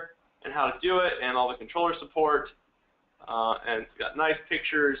here and how to do it, and all the controller support, and it's got nice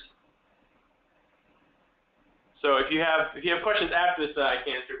pictures. So if you have questions after this that I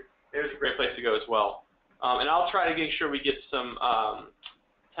can answer, there's a great place to go as well. And I'll try to make sure we get some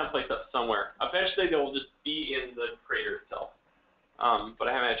templates up somewhere. Eventually they will just be in the creator itself, but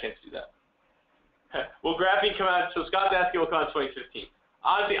I haven't had a chance to do that. Will graphene come out? So Scott's asking will come out in 2015.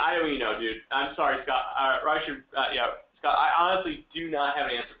 Honestly, I don't even know, dude. I'm sorry, Scott. Scott, I honestly do not have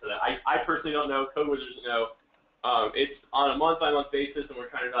an answer for that. I personally don't know. CodeWizard doesn't know. It's on a month-by-month basis, and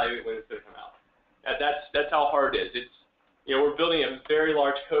we're trying to evaluate when it's going to come out. That's how hard it is. It's, you know, we're building a very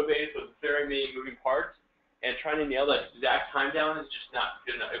large code base with very many moving parts, and trying to nail that exact time down is just not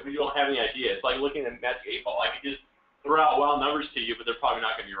good enough. If we don't have any idea, it's like looking at a Magic 8 Ball. I could just throw out wild numbers to you, but they're probably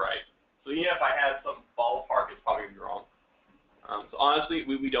not going to be right. So even if I had some ballpark, it's probably going to be wrong. So honestly,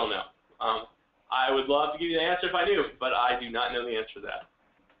 we don't know. I would love to give you the answer if I knew, but I do not know the answer to that.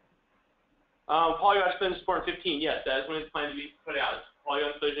 Polygon Collision support in 15. Yes, that is when it's planned to be put out.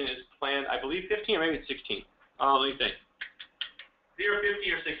 Polygon Collision is planned, I believe, 15 or maybe it's 16. Let me think. 0, 50,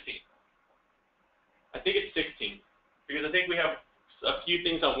 or 16. I think it's 16 because I think we have a few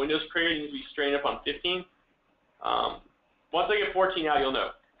things on Windows Creator that need to be straightened up on 15. Once I get 14 out, you'll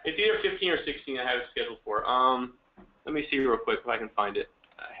know. It's either 15 or 16 I have it scheduled for. Let me see real quick if I can find it.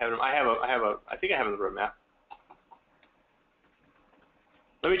 I think I have it in the roadmap.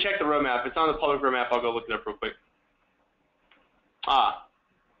 Let me check the roadmap. If it's on the public roadmap, I'll go look it up real quick.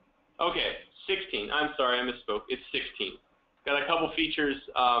 Okay, 16. I'm sorry, I misspoke. It's 16. Got a couple features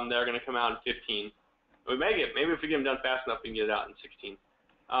that are going to come out in 15. Maybe if we get them done fast enough, we can get it out in 16.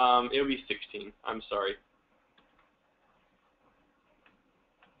 It'll be 16. I'm sorry.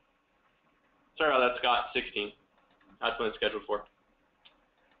 Sorry about that, Scott. 16. That's when it's scheduled for.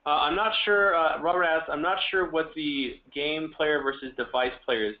 I'm not sure, Robert asked, I'm not sure what the game player versus device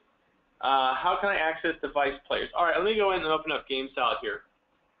player is. How can I access device players? All right, let me go in and open up GameSalad here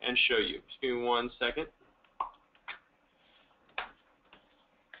and show you. Just give me 1 second.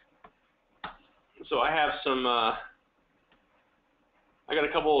 So I have some, I got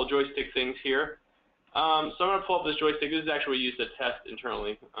a couple of joystick things here. So I'm going to pull up this joystick. This is actually what we used to test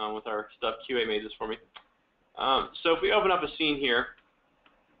internally with our stuff. QA made this for me. So if we open up a scene here,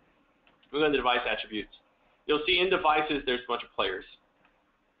 we go into device attributes. You'll see in devices there's a bunch of players.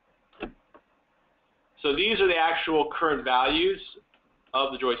 So these are the actual current values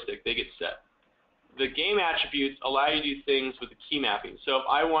of the joystick. They get set. The game attributes allow you to do things with the key mapping. So if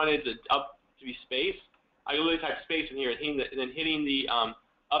I wanted the up to be space, I can literally type space in here, and then hitting the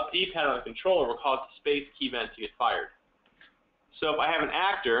up D-pad on the controller will cause the space key event to get fired. So if I have an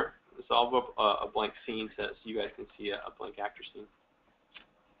actor, so I'll go up a blank scene so you guys can see a blank actor scene.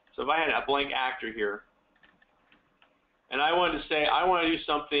 So if I had a blank actor here, and I wanted to say I want to do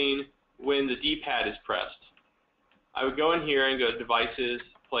something when the D-pad is pressed, I would go in here and go to Devices,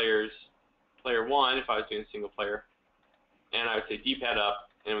 Players, Player 1 if I was doing single player, and I would say D-pad up.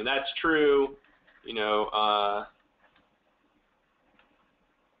 And when that's true, you know,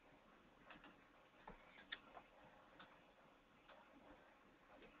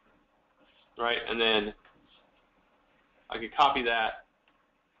 right, and then I could copy that,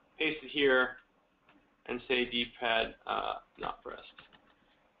 paste it here, and say D-pad not pressed.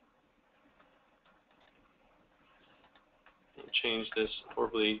 And change this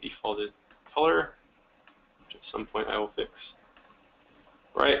horribly defaulted color, which at some point I will fix.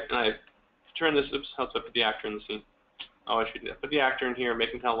 Right, and I turn this, oops, how do I put the actor in the scene? Oh, I should do that. Put the actor in here,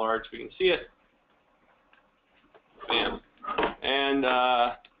 make him kind of large so we can see it. Bam. And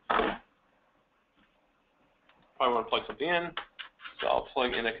probably want to plug something in, so I'll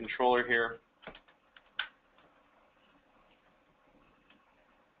plug in a controller here.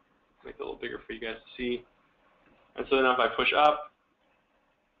 Make it a little bigger for you guys to see. And so now if I push up,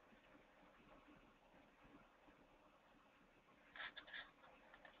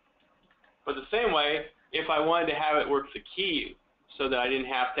 but the same way, if I wanted to have it work the key so that I didn't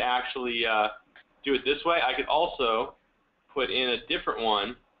have to actually do it this way, I could also put in a different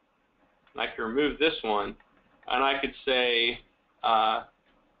one. I could remove this one, and I could say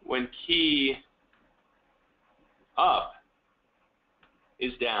when key up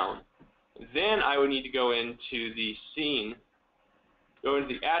is down, then I would need to go into the scene, go into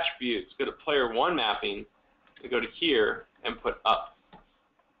the attributes, go to player 1 mapping, and go to here and put up.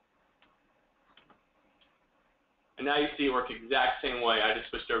 And now you see it works the exact same way. I just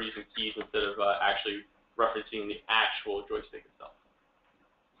switched over using keys instead of actually referencing the actual joystick itself.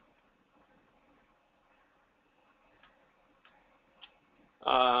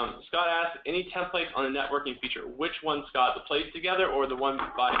 Scott asked, any templates on the networking feature? Which one, Scott? The place together or the one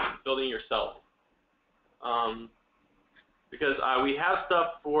by building yourself? Because we have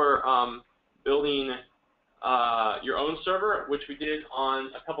stuff for building your own server, which we did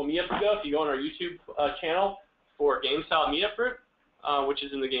on a couple meetups ago. If you go on our YouTube channel for GameSalad Meetup group, which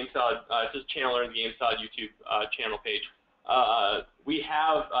is in the GameSalad, it says channel or in the GameSalad YouTube channel page. We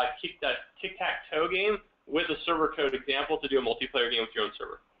have tic-tac-toe game with a server code example to do a multiplayer game with your own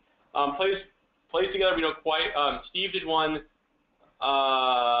server. Plays together, we don't quite. Steve did one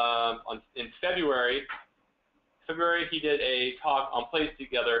in February. He did a talk on Plays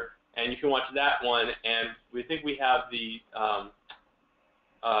Together, and you can watch that one. And we think we have the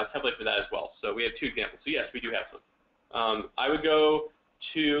template for that as well. So we have 2 examples. So yes, we do have some. I would go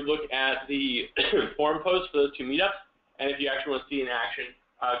to look at the forum posts for those 2 meetups, and if you actually want to see in action,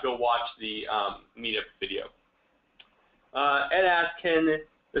 go watch the meetup video. Ed asked, can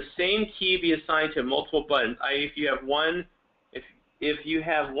the same key be assigned to multiple buttons? If you have one, if you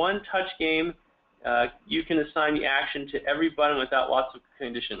have one touch game, you can assign the action to every button without lots of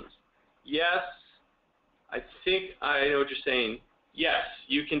conditions. Yes, I think I know what you're saying. Yes,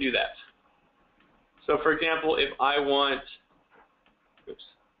 you can do that. So for example, if I want, oops,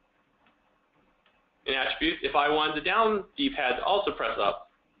 in attributes, if I want the down D-pad to also press up,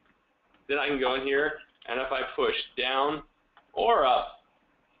 then I can go in here, and if I push down or up,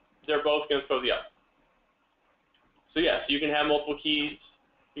 they're both going to throw the up. So yes, you can have multiple keys.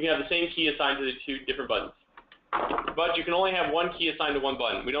 You can have the same key assigned to the two different buttons. But you can only have one key assigned to one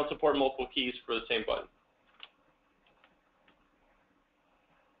button. We don't support multiple keys for the same button.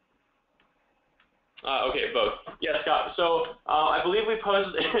 Okay, both. Yes, Scott. So I believe we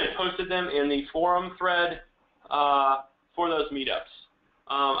posted them in the forum thread for those meetups.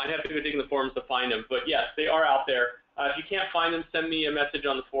 I'd have to go dig in the forums to find them. But yes, they are out there. If you can't find them, send me a message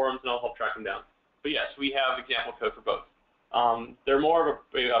on the forums and I'll help track them down. But yes, we have example code for both. They're more of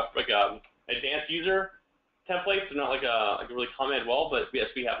a advanced user templates. They're not like a really common well, but yes,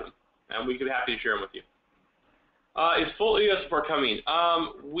 we have them, and we'd be happy to share them with you. Is full UO support coming?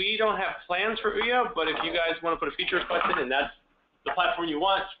 We don't have plans for UO, but if you guys want to put a feature request in and that's the platform you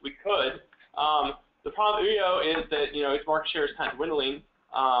want, we could. The problem with UO is that its market share is kind of dwindling,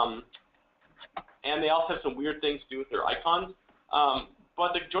 and they also have some weird things to do with their icons.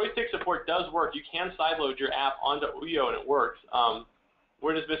 But the joystick support does work. You can sideload your app onto UO and it works.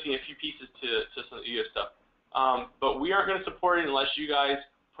 We're just missing a few pieces to some of the UO stuff. But we aren't going to support it unless you guys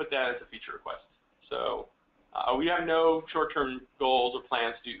put that as a feature request. So we have no short-term goals or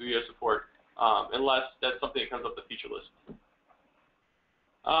plans to do UO support unless that's something that comes up the feature list.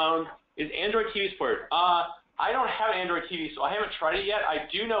 Is Android TV supported? I don't have Android TV, so I haven't tried it yet. I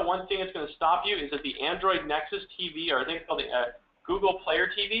do know one thing that's going to stop you is that the Android Nexus TV, or I think it's called the Google Player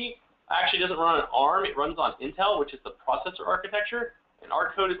TV, actually doesn't run on ARM. It runs on Intel, which is the processor architecture, and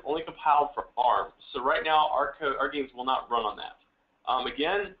our code is only compiled for ARM. So right now, our games will not run on that.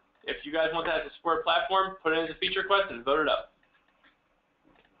 Again, if you guys want that as a support platform, put it in as a feature request and vote it up.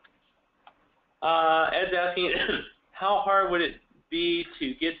 Ed's asking, how hard would it be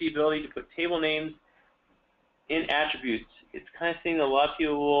to get the ability to put table names in attributes? It's kind of something that a lot of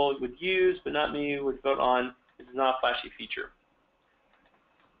people would use, but not many would vote on. It's not a flashy feature.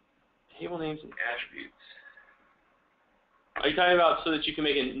 Table names and attributes. Are you talking about so that you can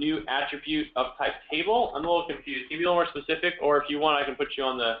make a new attribute of type table? I'm a little confused. Can you be a little more specific? Or if you want, I can put you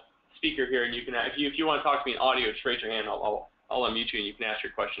on the speaker here, and you can, if you want to talk to me in audio, just raise your hand. I'll unmute you, and you can ask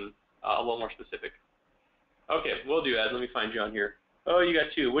your question a little more specific. Okay, we'll do, Ed. Let me find you on here. Oh, you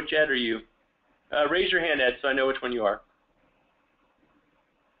got two. Which Ed are you? Raise your hand, Ed, so I know which one you are.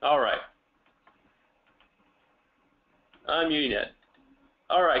 All right. Unmuting Ed.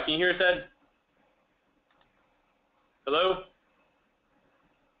 All right, can you hear us, Ed? Hello?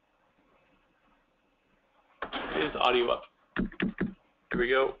 Is the audio up? Here we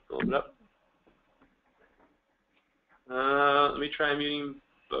go. Open it up. Let me try muting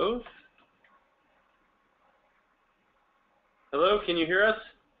both. Hello, can you hear us?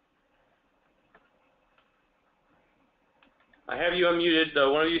 I have you unmuted,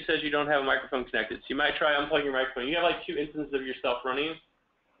 though. One of you says you don't have a microphone connected, so you might try unplugging your microphone. You have like 2 instances of yourself running,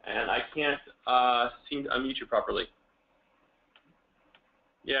 and I can't seem to unmute you properly.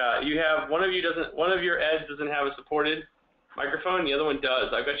 Yeah, you have one of your Eds doesn't have a supported microphone, the other one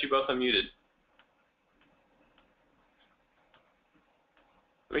does. I've got you both unmuted.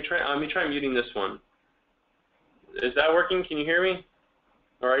 Let me try muting this one. Is that working? Can you hear me?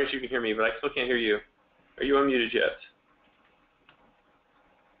 Or I guess you can hear me, but I still can't hear you. Are you unmuted yet?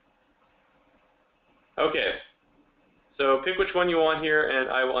 Okay. So pick which one you want here, and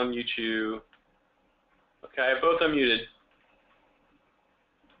I will unmute you. Okay, I have both unmuted.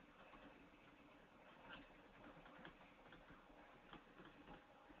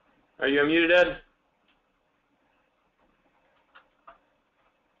 Are you unmuted, Ed?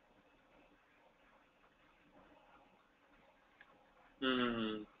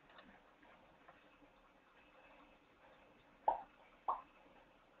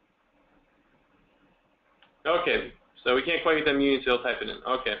 Okay, so we can't quite get them muted, so he'll type it in.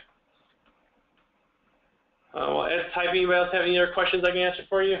 Okay. Well, Ed's typing. Anybody else have any other questions I can answer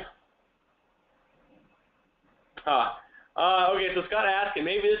for you? Okay, so Scott asked, and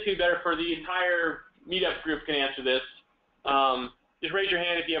maybe this would be better for the entire meetup group can answer this. Just raise your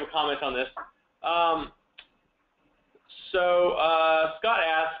hand if you have a comment on this. Scott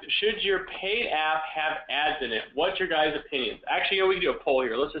asked, should your paid app have ads in it? What's your guys' opinions? Actually, we can do a poll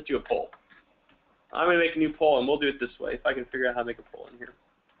here. Let's just do a poll. I'm going to make a new poll, and we'll do it this way, if I can figure out how to make a poll in here.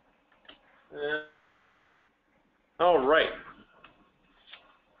 All right.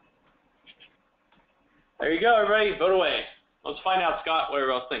 There you go, everybody. Vote away. Let's find out, Scott, what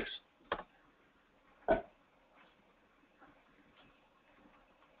everybody else thinks.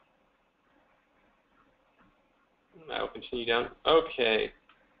 I will continue down. Okay.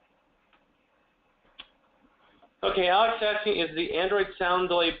 Okay, Alex asking, is the Android sound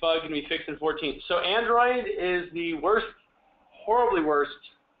delay bug going to be fixed in 14? So Android is the worst, horribly worst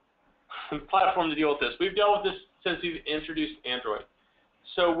platform to deal with this. We've dealt with this since we've introduced Android.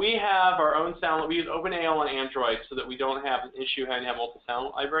 So we have our own sound. We use OpenAL on Android so that we don't have an issue having to have multiple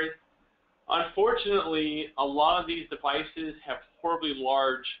sound libraries. Unfortunately, a lot of these devices have horribly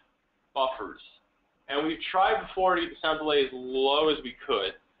large buffers. And we've tried before to get the sound delay as low as we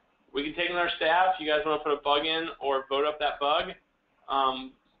could. We can take in our staff. You guys want to put a bug in or vote up that bug? I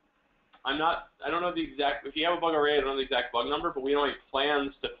don't know the exact. If you have a bug already, I don't know the exact bug number, but we don't have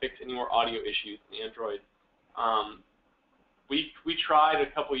plans to fix any more audio issues in Android. We tried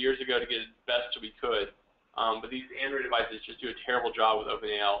a couple years ago to get it best we could, but these Android devices just do a terrible job with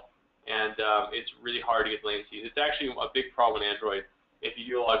OpenAL, and it's really hard to get latency. It's actually a big problem in Android if you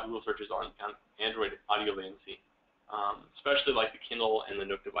do a lot of Google searches on Android audio latency. Especially like the Kindle and the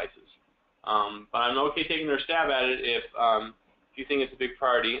Nook devices. But I'm okay taking their stab at it if you think it's a big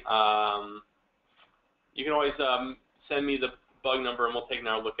priority. You can always send me the bug number and we'll take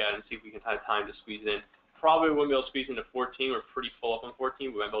another look at it and see if we can have time to squeeze it in. Probably won't be able to squeeze into 14. We're pretty full up on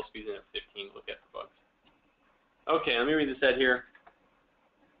 14, but we might be able to squeeze in at 15 to look at the bugs. Okay, let me read this, Ed, here.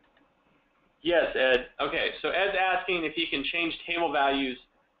 Yes, Ed. Okay, so Ed's asking if he can change table values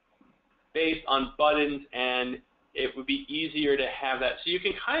based on buttons, and it would be easier to have that. So you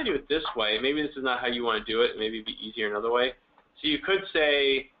can kind of do it this way. Maybe this is not how you want to do it. Maybe it'd be easier another way. So you could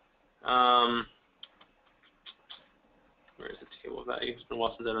say, where is the table value? It's been a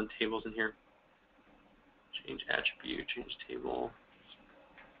while since I've done tables in here. Change attribute, change table.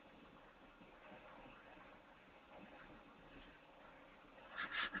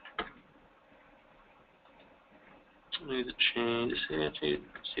 I need to change,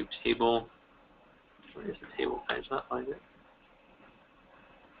 save table. Where is the table? I just not find it.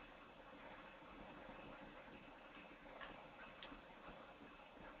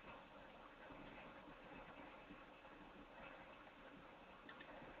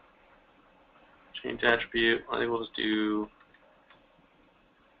 Change attribute. I think we'll just do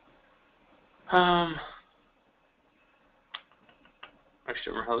actually I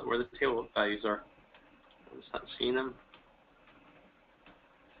don't remember where the table values are. I'm just not seeing them.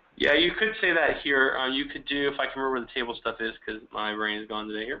 Yeah, you could say that here. You could do, if I can remember where the table stuff is, because my brain is gone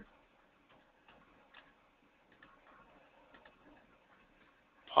today here.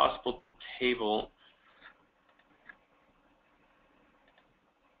 Possible table.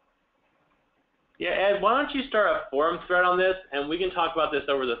 Yeah, Ed, why don't you start a forum thread on this, and we can talk about this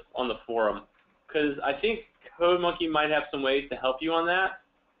over on the forum, because I think CodeMonkey might have some ways to help you on that,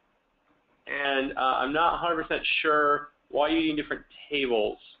 and I'm not 100% sure why you need different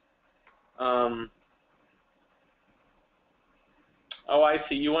tables. Oh, I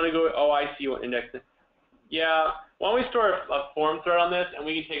see. You want to go. Oh, I see. You want index it. Yeah. Why don't we start a forum thread on this, and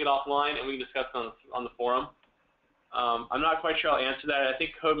we can take it offline, and we can discuss it on the forum. I'm not quite sure I'll answer that. I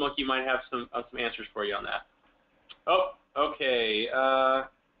think CodeMonkey might have some answers for you on that. Oh, okay.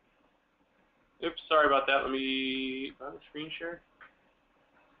 Oops, sorry about that. Let me screen share.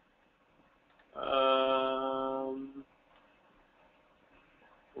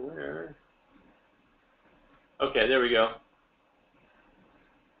 Where? Okay, there we go.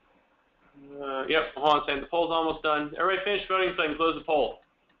 Yep, hold on a second. The poll's almost done. Everybody finished voting so I can close the poll.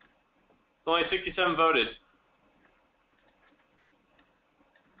 It's only 67 voted.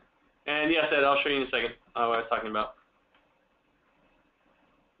 And yes, Ed, I'll show you in a second what I was talking about.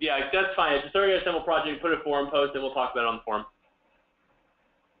 Yeah, that's fine. Just start a simple project, put a forum post, and we'll talk about it on the forum.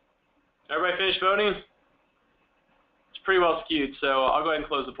 Everybody finished voting? It's pretty well skewed, so I'll go ahead and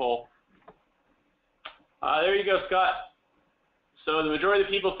close the poll. There you go, Scott. So the majority of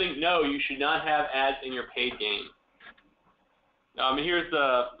the people think no, you should not have ads in your paid game. Here's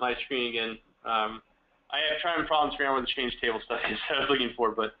my screen again. I have trying problems figuring out where the change table stuff is that I was looking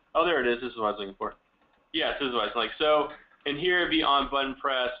for, but oh, there it is. This is what I was looking for. Yeah, this is what I was like. So, and here it'd be on button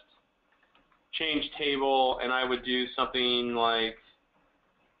pressed, change table, and I would do something like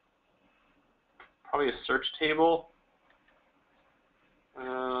probably a search table.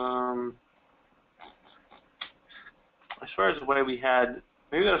 As far as the way we had,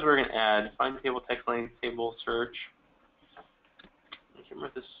 maybe that's what we're going to add. Find table, text length, table, search. I can't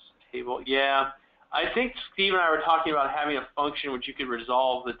remember this table. Yeah. I think Steve and I were talking about having a function which you could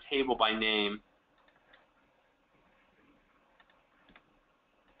resolve the table by name.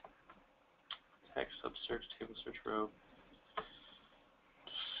 Text, sub, search, table, search row.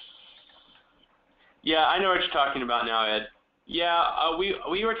 Yeah, I know what you're talking about now, Ed. Yeah,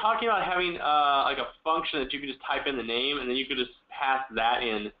 we were talking about having like a function that you could just type in the name, and then you could just pass that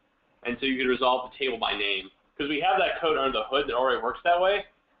in, and so you could resolve the table by name. Because we have that code under the hood that already works that way,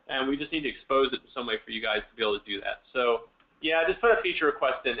 and we just need to expose it in some way for you guys to be able to do that. So yeah, just put a feature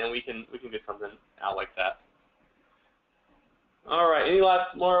request in, and we can get something out like that. All right, any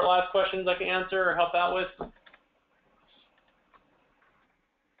last questions I can answer or help out with?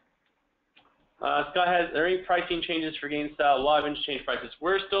 Scott has, are there any pricing changes for GameSalad? A lot of interchange prices.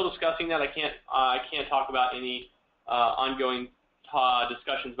 We're still discussing that. I can't talk about any ongoing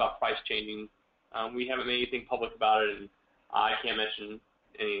discussions about price changing. We haven't made anything public about it, and I can't mention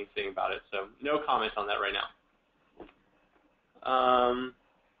anything about it. So no comments on that right now.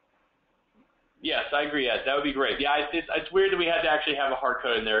 Yes, I agree, Ed. That would be great. Yeah, it's weird that we had to actually have a hard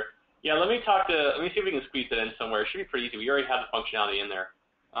code in there. Yeah, let me see if we can squeeze it in somewhere. It should be pretty easy. We already have the functionality in there.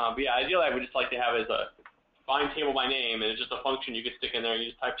 But yeah, ideally I would just like to have as a find table by name, and it's just a function you can stick in there, and you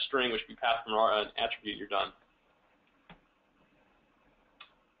just type string, which we pass from an attribute, you're done.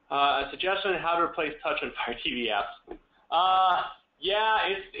 A suggestion on how to replace touch on Fire TV apps. Yeah,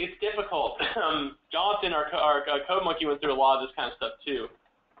 it's difficult. Jonathan, our code monkey, went through a lot of this kind of stuff too.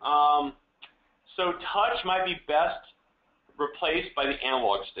 So touch might be best replaced by the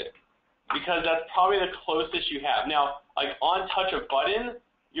analog stick, because that's probably the closest you have. Now, like on touch a button,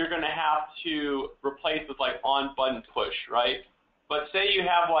 you're going to have to replace with like on button push, right? But say you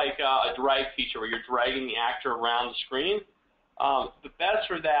have like a drag feature where you're dragging the actor around the screen. The best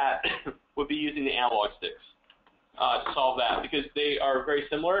for that would be using the analog sticks to solve that, because they are very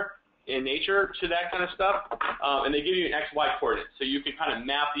similar in nature to that kind of stuff, and they give you an XY coordinate, so you can kind of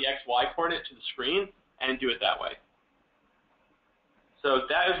map the XY coordinate to the screen and do it that way. So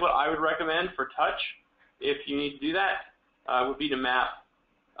that is what I would recommend for touch. If you need to do that, would be to map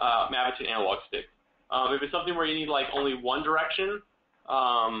it to an analog stick. If it's something where you need like only one direction,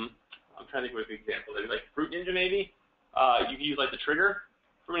 I'm trying to think of an example. Like Fruit Ninja maybe, you can use like the trigger.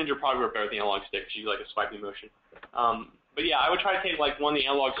 Fruit Ninja probably work better with the analog stick because you use like a swiping motion. But yeah, I would try to take like one of the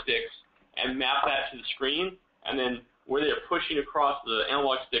analog sticks and map that to the screen, and then where they're pushing across the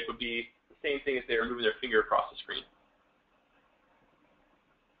analog stick would be the same thing as they're moving their finger across the screen.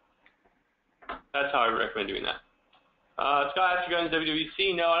 That's how I would recommend doing that. Scott asked you going to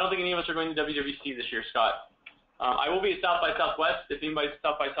WWC. No, I don't think any of us are going to WWC this year, Scott. I will be at South by Southwest. If anybody's at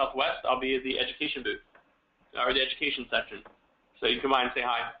South by Southwest, I'll be at the education booth, or the education section. So you can come by and say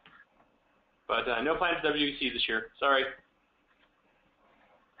hi. But no plans for WWC this year. Sorry.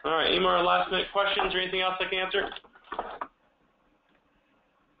 All right, any more last-minute questions or anything else I can answer?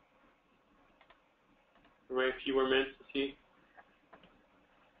 We'll wait a few more minutes to see.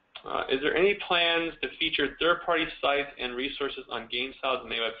 Is there any plans to feature third-party sites and resources on GameSalad's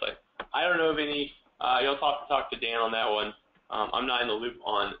main website? I don't know of any. You'll talk to Dan on that one. I'm not in the loop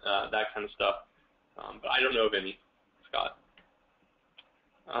on that kind of stuff, but I don't know of any, Scott.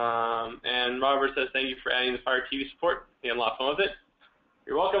 And Robert says, thank you for adding the Fire TV support. We had a lot of fun with it.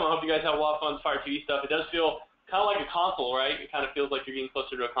 You're welcome. I hope you guys have a lot of fun with Fire TV stuff. It does feel kind of like a console, right? It kind of feels like you're getting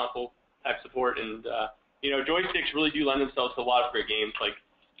closer to a console type support. And, you know, joysticks really do lend themselves to a lot of great games, like,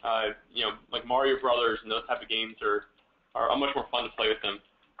 you know, like Mario Brothers and those type of games are much more fun to play with them.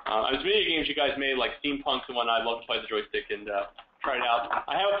 There's video games you guys made, like Steampunks and whatnot. I'd love to play the joystick and try it out.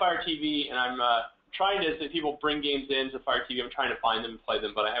 I have a Fire TV, and I'm trying to, if people bring games into Fire TV, I'm trying to find them and play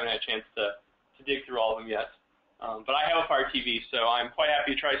them, but I haven't had a chance to dig through all of them yet. But I have a Fire TV, so I'm quite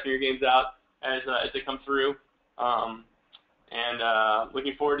happy to try some of your games out as they come through. And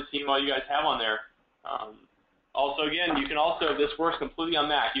looking forward to seeing what you guys have on there. Also, again, you can also, this works completely on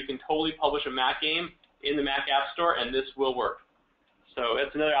Mac. You can totally publish a Mac game in the Mac App Store, and this will work. So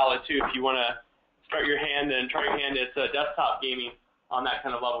that's another outlet, too. If you want to try your hand at desktop gaming on that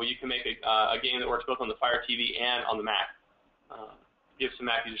kind of level, you can make a game that works both on the Fire TV and on the Mac. Give some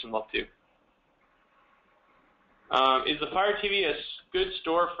Mac users some love, too. Is the Fire TV a good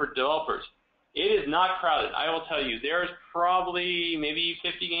store for developers? It is not crowded, I will tell you. There's probably maybe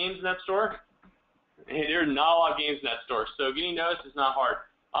 50 games in that store. There are not a lot of games in that store, so getting noticed is not hard.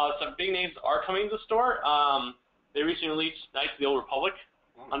 Some big names are coming to the store. They recently released Knights of the Old Republic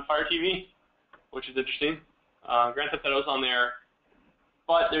on Fire TV, which is interesting. Grand Theft Auto's on there,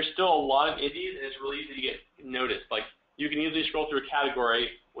 but there's still a lot of indies, and it's really easy to get noticed. Like, you can easily scroll through a category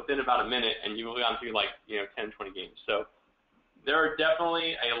within about a minute, and you will be on through like 10, 20 games. So there are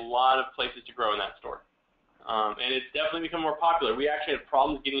definitely a lot of places to grow in that store. And it's definitely become more popular. We actually had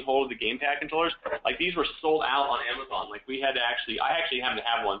problems getting hold of the gamepad controllers. Like, these were sold out on Amazon. Like, we had to actually, I actually happen to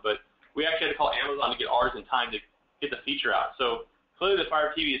have one, but we actually had to call Amazon to get ours in time to get the feature out. So clearly the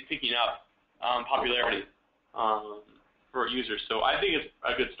Fire TV is picking up popularity. for users. So I think it's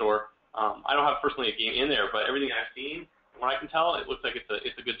a good store. I don't have personally a game in there, but everything I've seen, from what I can tell, it looks like it's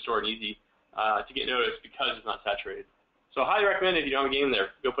a good store and easy to get noticed because it's not saturated. So I highly recommend it if you don't have a game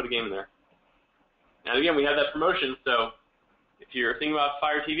there, go put a game in there. And again, we have that promotion, so if you're thinking about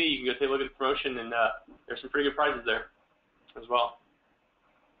Fire TV, you can go take a look at the promotion, and there's some pretty good prizes there as well.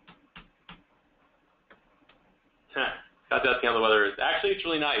 Got to ask how the weather is. Actually, it's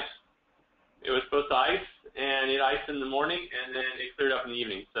really nice. It was supposed to ice, and it iced in the morning, and then it cleared up in the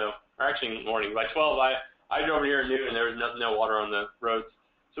evening. So, or actually in the morning. By 12, I drove here at noon, and there was no water on the roads.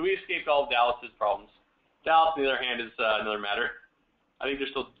 So we escaped all of Dallas's problems. Dallas, on the other hand, is another matter. I think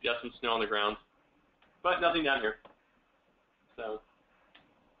there's still got some snow on the ground, but nothing down here. So,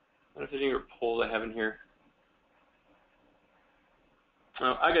 I don't know if there's any other polls I have in here.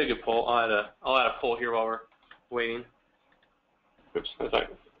 Oh, I got a good poll. I'll add a poll here while we're waiting. Oops, that's not.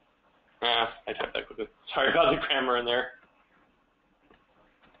 I typed that quickly. Sorry about the grammar in there.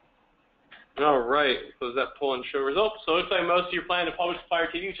 All right, close that poll and show results. So it looks like most of you are planning to publish Fire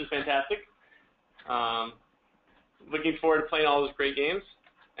TV, which is fantastic. Looking forward to playing all those great games.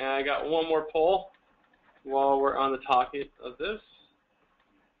 And I got one more poll while we're on the topic of this.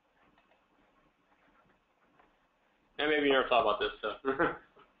 And maybe you never thought about this, so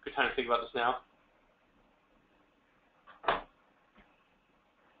good time to think about this now.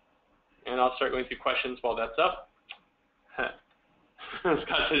 And I'll start going through questions while that's up.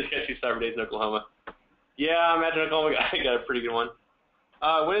 Scott says he got 2 Cyber Days in Oklahoma. Yeah, I imagine Oklahoma got a pretty good one.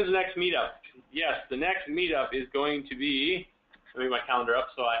 When is the next meetup? Yes, the next meetup is going to be, let me get my calendar up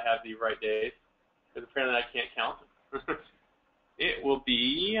so I have the right days, because apparently I can't count. It will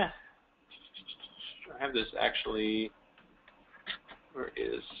be, I have this actually, where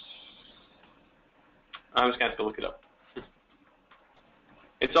is, I'm just going to have to look it up.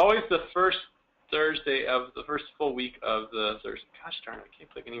 It's always the first Thursday of the first full week of the Thursday. Gosh darn it, I can't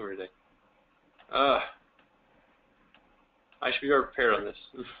click anywhere today. I should be more prepared on this.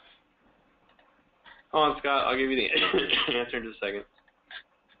 Hold on, Scott, I'll give you the answer in just a second.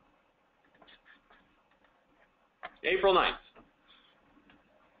 April 9th.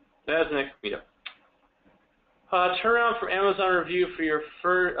 That's the next meetup. Turnaround from Amazon review for your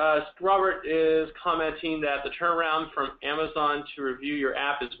first, Robert is commenting that the turnaround from Amazon to review your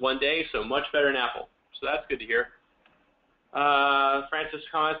app is 1 day, so much better than Apple. So that's good to hear. Francis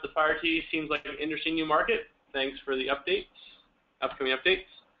comments, the Fire TV seems like an interesting new market. Thanks for the updates, upcoming updates.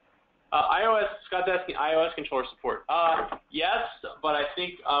 iOS, Scott's asking iOS controller support. Yes, but I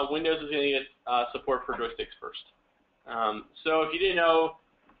think Windows is going to get support for joysticks first. So if you didn't know,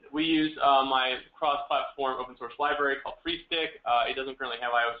 we use my cross-platform open source library called FreeStick. It doesn't currently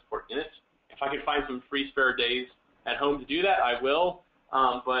have iOS support in it. If I could find some free spare days at home to do that, I will.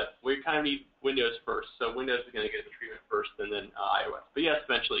 But we kind of need Windows first. So Windows is going to get the treatment first and then iOS. But yes,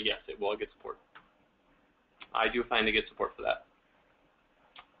 eventually, yes, it will get support. I do plan to get support for that.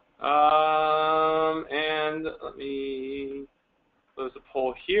 And let me close the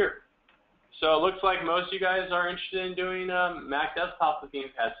poll here. So it looks like most of you guys are interested in doing Mac desktop with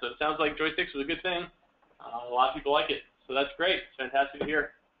gamepad. So it sounds like joysticks was a good thing. A lot of people like it. So that's great. It's fantastic to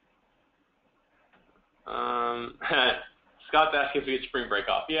hear. Scott's asking if we get spring break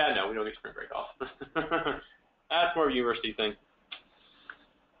off. Yeah, no, we don't get spring break off. That's more of a university thing.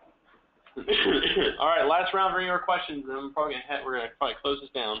 All right, last round for any more questions, and we're going to probably close this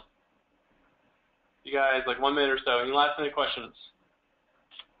down. You guys, like 1 minute or so. Any last minute questions?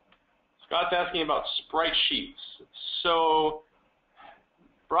 Scott's asking about sprite sheets. So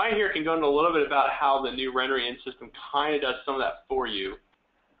Brian here can go into a little bit about how the new rendering in system kind of does some of that for you.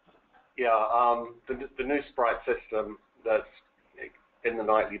 Yeah, the new sprite system that's in the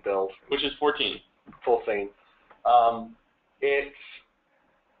nightly build, which is 14. 14. It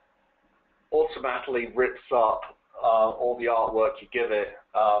automatically rips up all the artwork you give it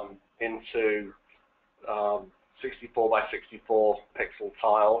into 64 by 64 pixel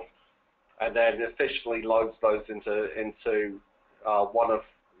tiles, and then efficiently loads those into one of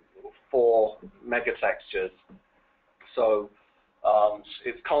 4 mega textures. So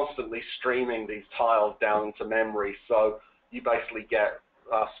it's constantly streaming these tiles down into memory, so you basically get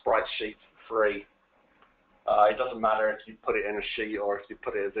sprite sheets for free. It doesn't matter if you put it in a sheet or if you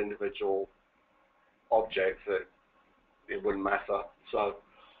put it as individual objects, it wouldn't matter. So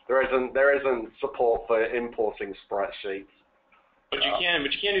there isn't support for importing sprite sheets. But you can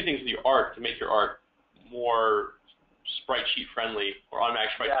do things with your art to make your art more sprite sheet friendly or automatic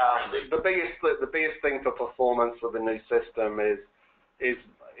sprite sheet friendly. The biggest thing for performance with the new system is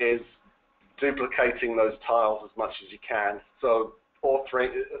duplicating those tiles as much as you can. So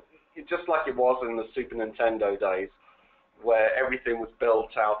just like it was in the Super Nintendo days, where everything was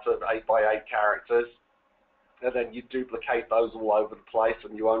built out of 8x8 characters, and then you duplicate those all over the place,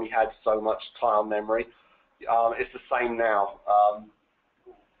 and you only had so much tile memory. It's the same now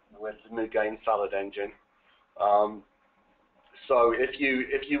with the new GameSalad engine. So if you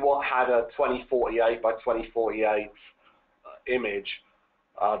had a 2048 by 2048 image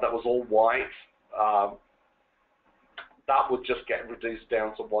that was all white, that would just get reduced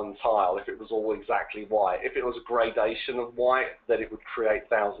down to one tile if it was all exactly white. If it was a gradation of white, then it would create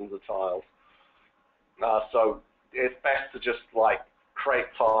thousands of tiles. So it's best to just like create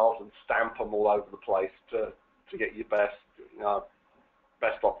tiles and stamp them all over the place to get your best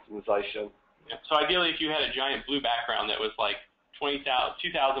optimization. Yeah. So ideally, if you had a giant blue background that was like 20,000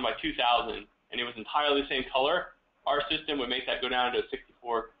 by 2,000 and it was entirely the same color, our system would make that go down to a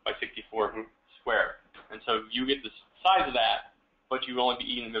 64 by 64 square. And so you get the size of that, but you will only be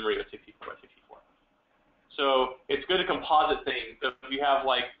eating the memory of 64 by 64. So it's good to composite things. So if you have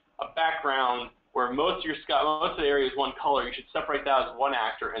like a background where most of the area is one color, you should separate that as one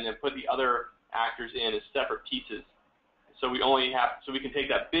actor and then put the other actors in as separate pieces. So we can take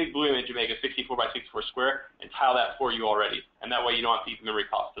that big blue image and make a 64 by 64 square and tile that for you already. And that way you don't have to eat the memory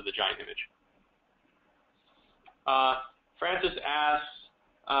cost of the giant image. Francis asks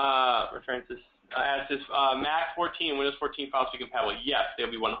if Mac 14 and Windows 14 files will be compatible. Yes,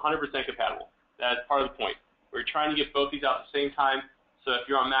 they'll be 100% compatible. That is part of the point. We're trying to get both these out at the same time, so if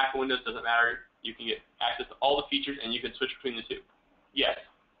you're on Mac or Windows, it doesn't matter. You can get access to all the features, and you can switch between the two. Yes,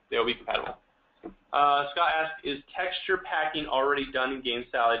 they will be compatible. Scott asks, is texture packing already done in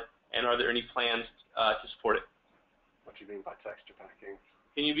GameSalad, and are there any plans to support it? What do you mean by texture packing?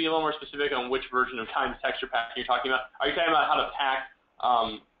 Can you be a little more specific on which version of Times texture packing you're talking about? Are you talking about how to pack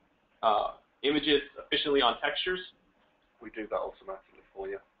images efficiently on textures? We do that automatically for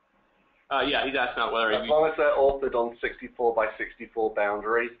you. Yeah, he's asking about whether... As long as they're authored on 64 by 64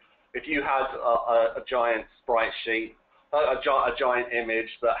 boundaries. If you had a giant sprite sheet, a giant image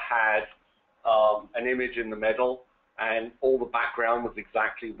that had an image in the middle and all the background was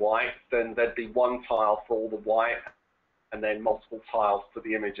exactly white, then there'd be one tile for all the white and then multiple tiles for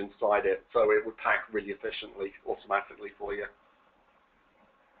the image inside it. So it would pack really efficiently, automatically for you.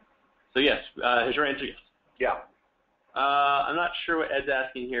 So yes, is your answer yes? Yeah. I'm not sure what Ed's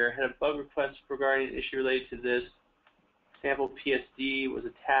asking here. Had a bug request regarding an issue related to this. Sample PSD was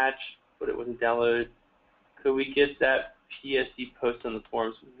attached, but it wasn't downloaded. Could we get that PSD posted on the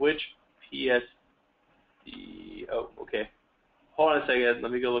forums? Which PSD? Oh, okay. Hold on a second.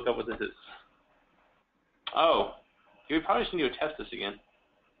 Let me go look up what this is. Oh, we probably just need to test this again.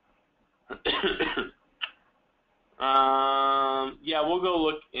 Yeah, we'll go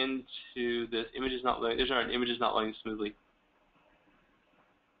look into this. Images not loading. There's our images not loading smoothly.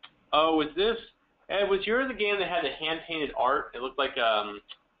 Oh, was this? Ed, was yours the game that had the hand-painted art? It looked like that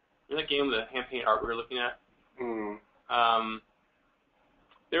game with the hand-painted art we were looking at.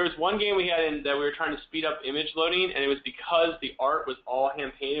 There was one game we had that we were trying to speed up image loading, and it was because the art was all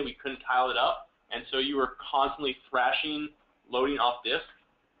hand-painted, we couldn't tile it up, and so you were constantly thrashing loading off disk.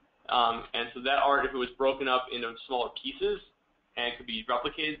 And so that art, if it was broken up into smaller pieces and could be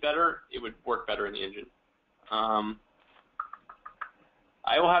replicated better, it would work better in the engine.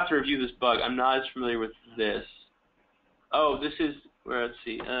 I will have to review this bug. I'm not as familiar with this. Oh, this is where, let's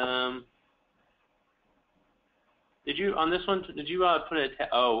see. Did you, on this one, did you put a,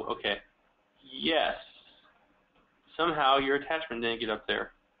 oh, okay. Yes. Somehow your attachment didn't get up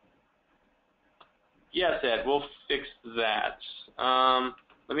there. Yes, Ed, we'll fix that.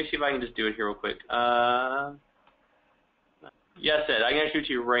 Let me see if I can just do it here real quick. Yes, Ed, I can shoot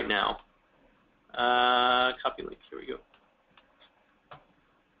to you right now. Copy link, here we go.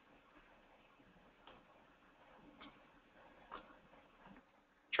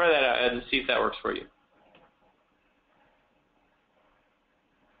 Try that out, Ed, and see if that works for you.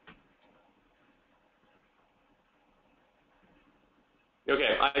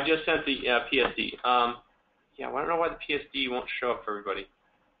 Okay, I just sent the PSD. Yeah, I don't know why the PSD won't show up for everybody.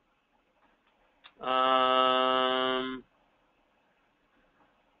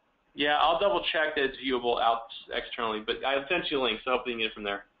 Yeah, I'll double check that it's viewable out externally, but I sent you a link, so hopefully you can get it from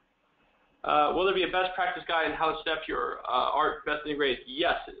there. Will there be a best practice guide on how to step your art best integrated?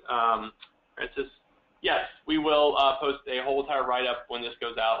 Yes, Francis. Yes, we will post a whole entire write-up when this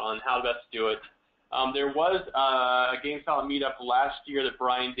goes out on how to best do it. There was a GameSalad meetup last year that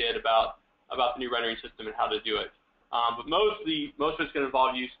Brian did about the new rendering system and how to do it. But most of it's going to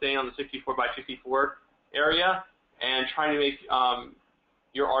involve you staying on the 64 by 64 area and trying to make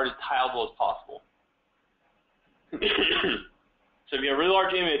your art as tileable as possible. So if you have a really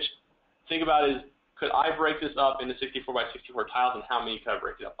large image, think about it as could I break this up into 64 by 64 tiles, and how many could I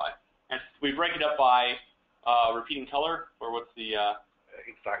break it up by? And we break it up by repeating color, or what's the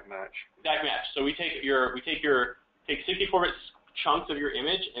exact match? Exact match. So we take 64-bit chunks of your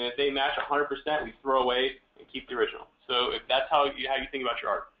image, and if they match 100%, we throw away and keep the original. So if that's how you think about your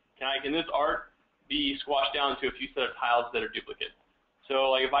art. Can this art be squashed down to a few set of tiles that are duplicate?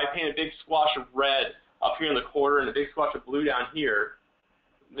 So like if I paint a big squash of red up here in the corner and a big squash of blue down here,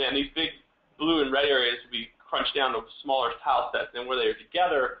 then these big blue and red areas will be crunched down to smaller tile sets, and where they're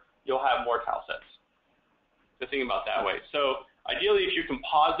together, you'll have more tile sets. So think about it that way. So ideally, if you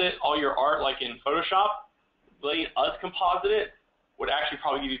composite all your art like in Photoshop, letting us composite it would actually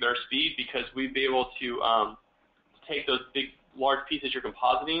probably give you better speed, because we'd be able to take those big, large pieces you're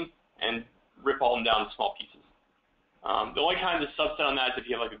compositing and rip all them down into small pieces. The only kind of subset on that is if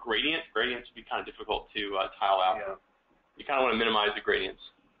you have like a gradient. Gradients would be kind of difficult to tile out. Yeah. You kind of want to minimize the gradients.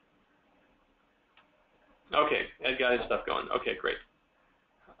 Okay, Ed got his stuff going. Okay, great.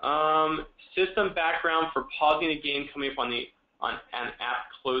 System background for pausing a game coming up on an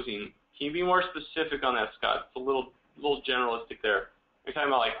app closing. Can you be more specific on that, Scott? It's a little generalistic there. Are you talking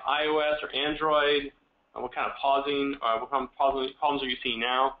about like iOS or Android? What kind of pausing? What kind of problems are you seeing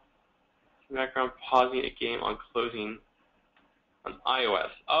now? Background pausing a game on closing on iOS.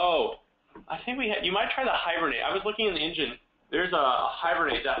 Oh, I think you might try the Hibernate. I was looking in the engine. There's a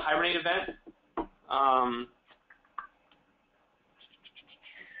Hibernate, that Hibernate event.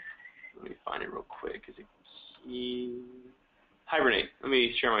 Let me find it real quick. Hibernate. Let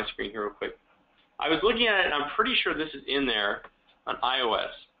me share my screen here real quick. I was looking at it, and I'm pretty sure this is in there on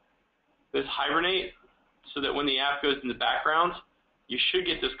iOS. This Hibernate, so that when the app goes in the background, you should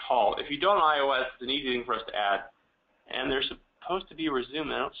get this call. If you don't on iOS, it's an easy thing for us to add. And there's supposed to be a resume,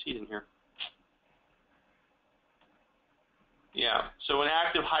 and I don't see it in here. Yeah, so when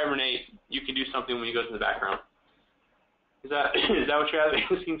active Hibernate, you can do something when it goes in the background. Is that what you're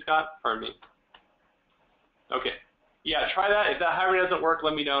asking, Scott? Pardon me. Okay. Yeah, try that. If that Hibernate doesn't work,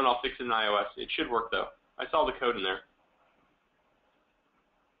 let me know, and I'll fix it in iOS. It should work, though. I saw the code in there.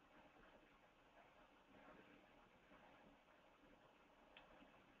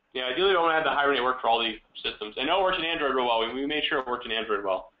 Yeah, ideally, I want to have the Hibernate work for all these systems. I know it works in Android real well. We made sure it worked in Android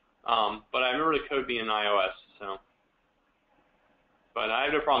well. But I remember the code being in iOS, so. But I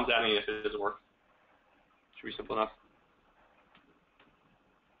have no problems adding it if it doesn't work. Should be simple enough.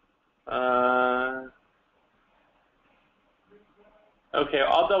 Okay,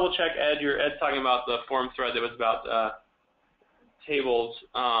 I'll double check, Ed. Ed's talking about the forum thread that was about tables,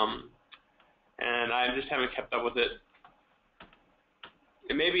 and I just haven't kept up with it.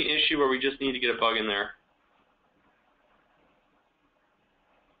 It may be an issue where we just need to get a bug in there.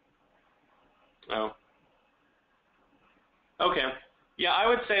 Oh. Okay. Yeah, I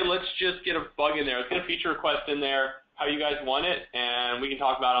would say let's just get a bug in there. Let's get a feature request in there, how you guys want it, and we can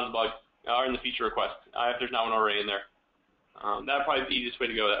talk about it on the bug, or in the feature request, if there's not one already in there. That would probably be the easiest way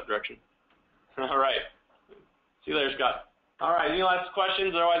to go that direction. All right. See you later, Scott. All right, any last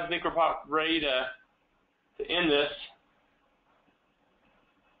questions? Otherwise, I think we're ready to end this.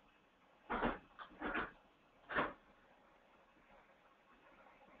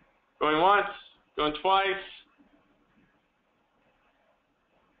 Going once, going twice.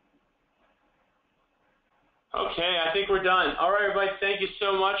 Okay, I think we're done. All right, everybody, thank you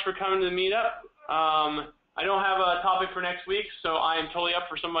so much for coming to the meetup. I don't have a topic for next week, so I am totally up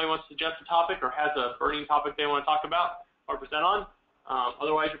for somebody who wants to suggest a topic or has a burning topic they want to talk about or present on.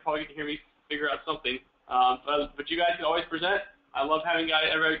 Otherwise, you'll probably get to hear me figure out something. But you guys can always present. I love having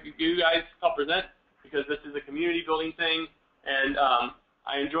you guys help present, because this is a community building thing, and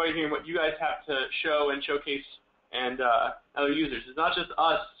I enjoy hearing what you guys have to show and showcase and other users. It's not just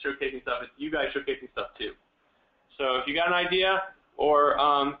us showcasing stuff, it's you guys showcasing stuff too. So if you got an idea or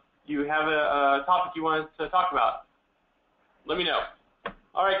you have a topic you want to talk about, let me know.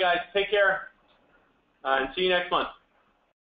 All right, guys, take care, and see you next month.